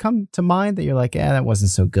ones that come to mind that you're like, yeah, that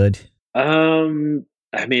wasn't so good?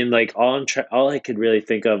 I mean, like all I could really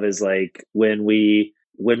think of is like when we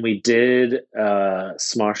did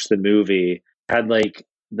Smosh the movie, had like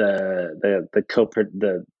the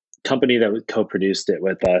company that co-produced it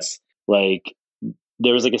with us, like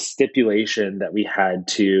there was like a stipulation that we had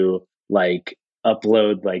to like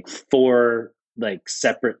upload like four like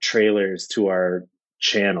separate trailers to our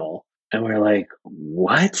channel, and we're like,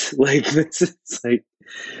 what? Like this is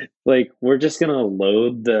like we're just gonna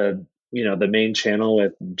load the main channel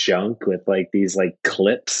with junk with like these like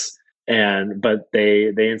clips, and but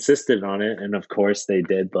they insisted on it, and of course they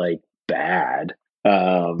did like bad.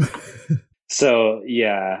 So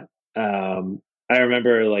yeah, I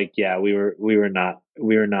remember like yeah, we were not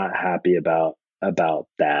happy about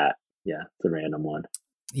that. Yeah, it's a random one.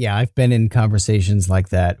 Yeah, I've been in conversations like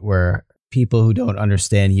that where people who don't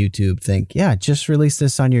understand YouTube think, yeah, just release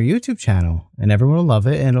this on your YouTube channel and everyone will love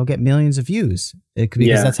it and it'll get millions of views.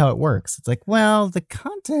 Because that's how it works. It's like, well, the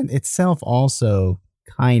content itself also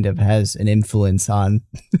kind of has an influence on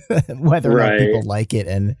whether or not people like it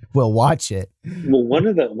and will watch it. Well, one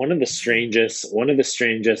of the strangest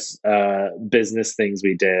business things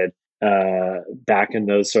we did back in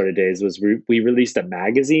those sort of days was we released a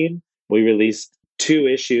magazine. We released 2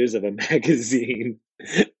 issues of a magazine,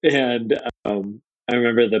 and I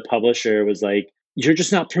remember the publisher was like, "You're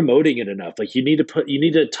just not promoting it enough. Like you need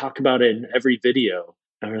to talk about it in every video."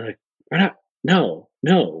 And we're like, we're not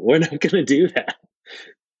going to do that."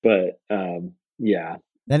 But yeah.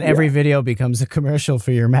 Then every video becomes a commercial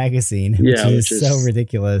for your magazine, which is so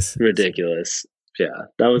ridiculous. Ridiculous. Yeah,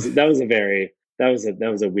 that was a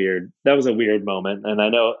weird moment, and I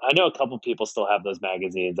know a couple people still have those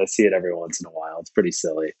magazines. I see it every once in a while. It's pretty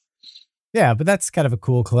silly. Yeah, but that's kind of a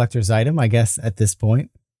cool collector's item, I guess, at this point.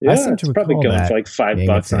 Yeah, I seem to probably going for like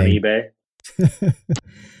 $5 on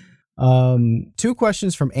eBay. 2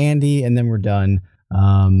 questions from Andy, and then we're done.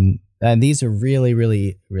 And these are really,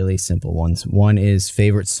 really, really simple ones. One is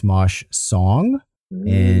favorite Smosh song,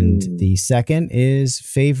 and the second is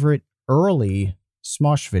favorite early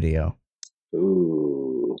Smosh video.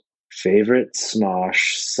 Ooh, favorite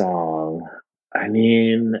Smosh song. I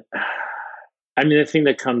mean, the thing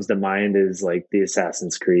that comes to mind is like the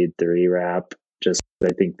Assassin's Creed 3 rap. I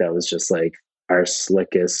think that was just like our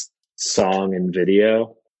slickest song and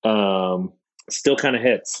video. Still kind of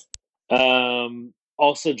hits.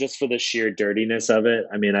 Also just for the sheer dirtiness of it.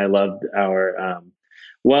 I mean, I loved our, I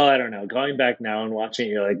don't know, going back now and watching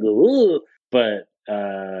it, you're like, ooh, but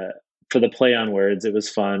for the play on words, it was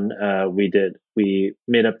fun. We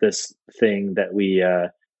made up this thing that we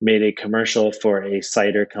made a commercial for a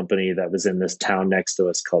cider company that was in this town next to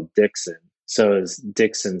us called Dixon. So it was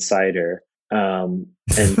Dixon Cider. And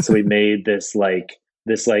so we made this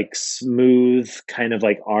smooth kind of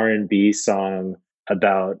like R&B song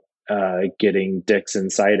about getting Dixon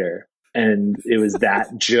cider, and it was that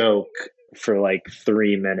joke for like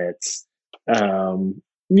 3 minutes. I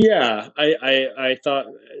thought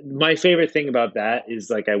my favorite thing about that is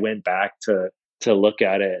like I went back to look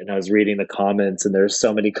at it and I was reading the comments, and there's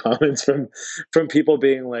so many comments from people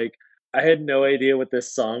being like, I had no idea what this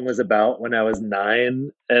song was about when I was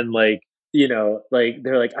 9, and like, you know, like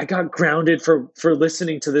they're like, I got grounded for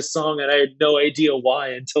listening to this song and I had no idea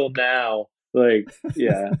why until now. Like,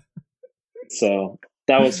 yeah. So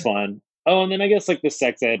that was fun. Oh, and then I guess like the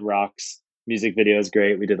Sex Ed Rocks music video is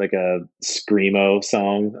great. We did like a screamo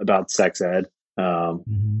song about sex ed. That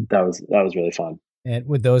was really fun. And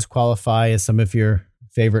would those qualify as some of your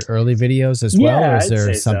favorite early videos as well, or is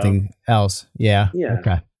there something else? Yeah.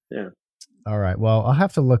 Okay. Yeah. All right. Well, I'll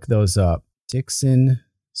have to look those up. Dixon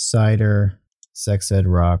Cider, Sex Ed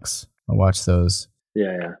Rocks. I'll watch those.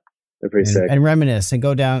 Yeah. They're pretty sick. And reminisce and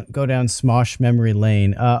go down Smosh memory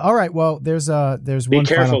lane. All right. Well, there's one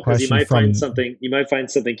final question. You might find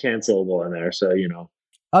something cancelable in there. So, you know.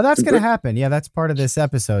 Oh, that's going to happen. Yeah, that's part of this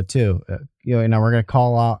episode too. We're going to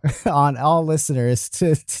call out on all listeners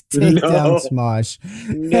to take down Smosh.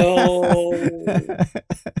 No.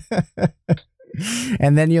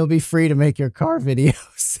 And then you'll be free to make your car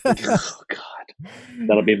videos. Oh God,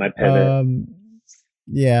 that'll be my pivot.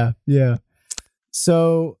 Yeah.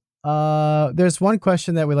 So. There's one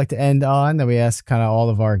question that we like to end on that we ask kind of all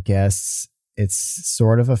of our guests. It's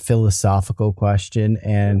sort of a philosophical question,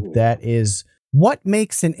 and that is, what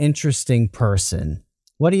makes an interesting person?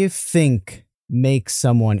 What do you think makes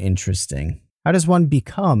someone interesting? How does one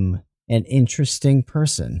become an interesting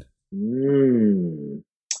person?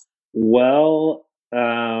 Well,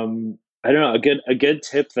 I don't know. A good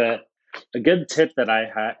tip that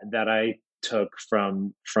I took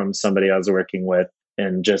from somebody I was working with,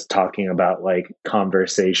 and just talking about like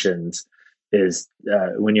conversations, is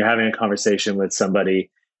when you're having a conversation with somebody,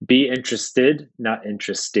 be interested, not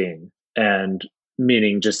interesting. And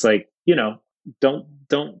meaning just like, you know, don't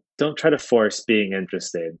try to force being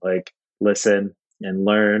interested. Like, listen and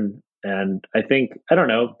learn. And I think, I don't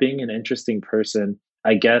know, being an interesting person,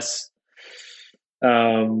 I guess,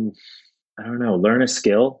 I don't know, learn a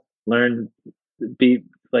skill, be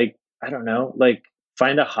like, I don't know, like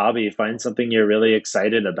find a hobby, find something you're really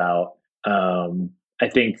excited about. I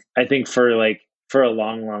think for a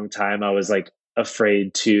long time, I was like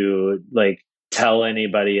afraid to like tell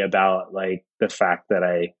anybody about like the fact that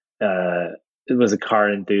I was a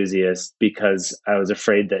car enthusiast, because I was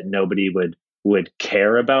afraid that nobody would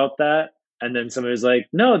care about that. And then somebody was like,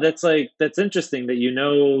 no, that's interesting that you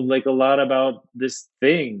know like a lot about this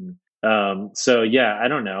thing. So yeah, I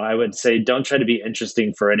don't know. I would say don't try to be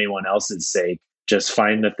interesting for anyone else's sake. Just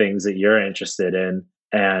find the things that you're interested in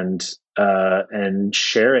and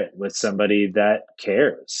share it with somebody that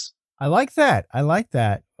cares. I like that. I like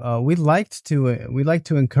that. We like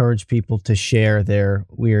to encourage people to share their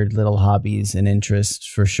weird little hobbies and interests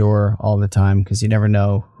for sure all the time, because you never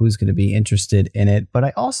know who's going to be interested in it. But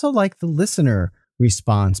I also like the listener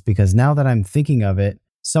response, because now that I'm thinking of it,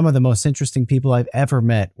 some of the most interesting people I've ever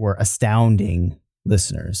met were astounding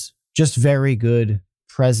listeners, just very good,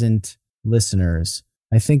 present listeners.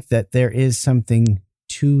 I think that there is something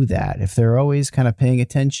to that. If they're always kind of paying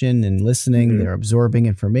attention and listening, they're absorbing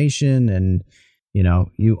information, and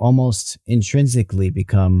you almost intrinsically you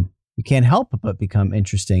can't help but become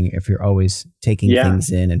interesting if you're always taking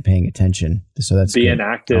things in and paying attention. So that's be good.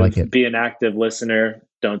 an active listener.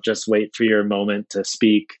 Don't just wait for your moment to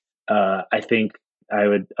speak. I think I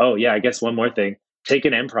would. Oh yeah, I guess one more thing. Take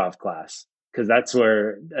an improv class, because that's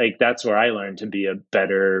where I learned to be a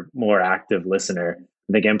better, more active listener.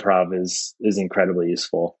 I think improv is incredibly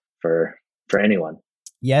useful for anyone.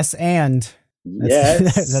 Yes, and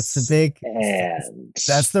that's the big and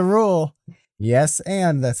that's the rule. Yes,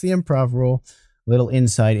 and that's the improv rule. Little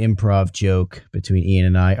inside improv joke between Ian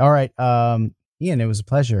and I. All right, Ian, it was a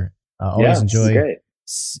pleasure. Always enjoy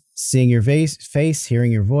seeing your face,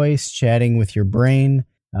 hearing your voice, chatting with your brain.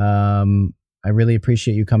 I really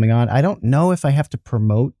appreciate you coming on. I don't know if I have to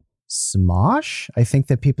promote Smosh. I think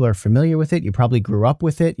that people are familiar with it. You probably grew up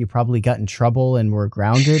with it. You probably got in trouble and were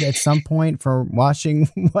grounded at some point for watching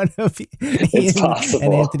one of Ian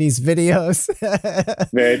and Anthony's videos.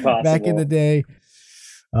 Very possible. Back in the day.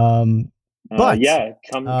 Come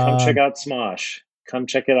check out Smosh. Come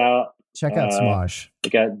check it out. Check out Smosh.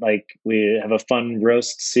 We have a fun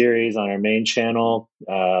roast series on our main channel.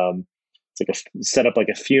 It's set up like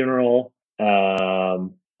a funeral.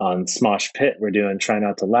 On Smosh Pit, we're doing Try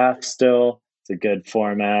Not to Laugh still. It's a good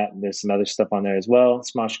format. There's some other stuff on there as well.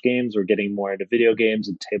 Smosh Games, we're getting more into video games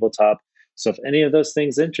and tabletop. So if any of those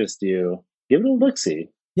things interest you, give it a look-see.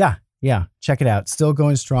 Yeah. Check it out. Still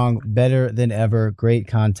going strong. Better than ever. Great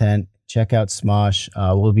content. Check out Smosh.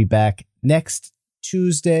 We'll be back next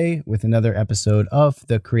Tuesday with another episode of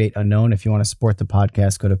The Create Unknown. If you want to support the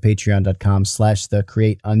podcast, go to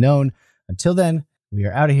patreon.com/thecreateunknown. Until then, we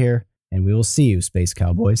are out of here. And we will see you, Space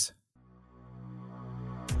Cowboys.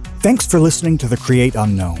 Thanks for listening to The Create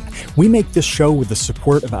Unknown. We make this show with the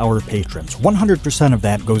support of our patrons. 100% of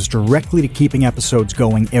that goes directly to keeping episodes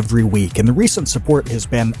going every week, and the recent support has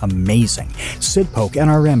been amazing. Sidpoke,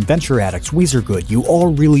 NRM, Venture Addicts, Weezergood, you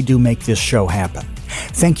all really do make this show happen.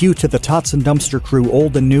 Thank you to the Tots and Dumpster crew,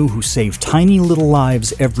 old and new, who save tiny little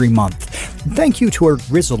lives every month. Thank you to our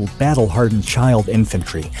grizzled, battle-hardened child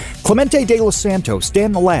infantry. Clemente de los Santos,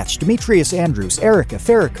 Dan the Latch, Demetrius Andrews, Erica,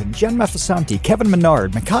 Farrakhan, Jen Mefisanti, Kevin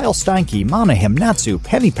Menard, Mikhail Steinke, Monahim, Natsu,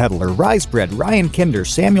 Penny Peddler, Risebread, Ryan Kinder,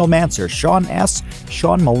 Samuel Manser, Sean S.,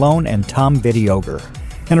 Sean Malone, and Tom Vidioger.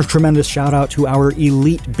 And a tremendous shout out to our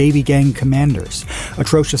elite baby gang commanders: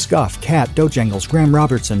 Atrocious Guff, Kat, Dojangles, Graham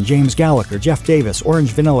Robertson, James Gallagher, Jeff Davis,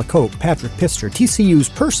 Orange Vanilla Coke, Patrick Pister, TCU's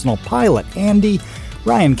personal pilot, Andy,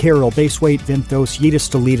 Ryan Carroll, Baseweight, Vinthos, Yeetus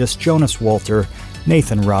Deletus, Jonas Walter,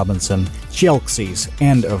 Nathan Robinson, Chelxies,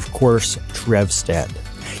 and of course, Trevstead.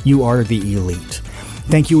 You are the elite.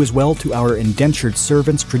 Thank you as well to our indentured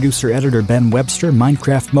servants, producer-editor Ben Webster,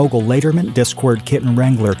 Minecraft mogul Laterman, Discord kitten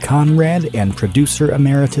wrangler Conrad, and producer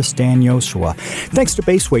emeritus Dan Yoshua. Thanks to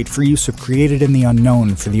Baseweight for use of Created in the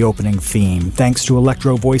Unknown for the opening theme. Thanks to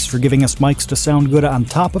Electro Voice for giving us mics to sound good on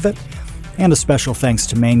top of it. And a special thanks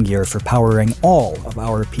to Main Gear for powering all of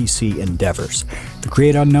our PC endeavors. The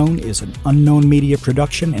Create Unknown is an Unknown Media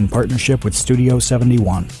production in partnership with Studio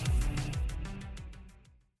 71.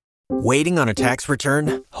 Waiting on a tax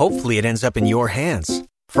return? Hopefully it ends up in your hands.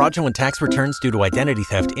 Fraudulent tax returns due to identity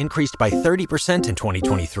theft increased by 30% in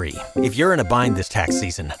 2023. If you're in a bind this tax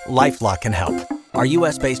season, LifeLock can help. Our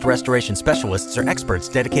U.S.-based restoration specialists are experts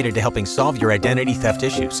dedicated to helping solve your identity theft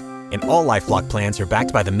issues. And all LifeLock plans are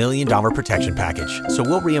backed by the $1 Million Protection Package. So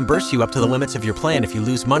we'll reimburse you up to the limits of your plan if you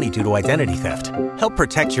lose money due to identity theft. Help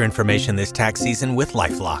protect your information this tax season with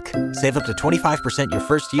LifeLock. Save up to 25% your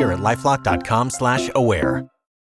first year at LifeLock.com/aware.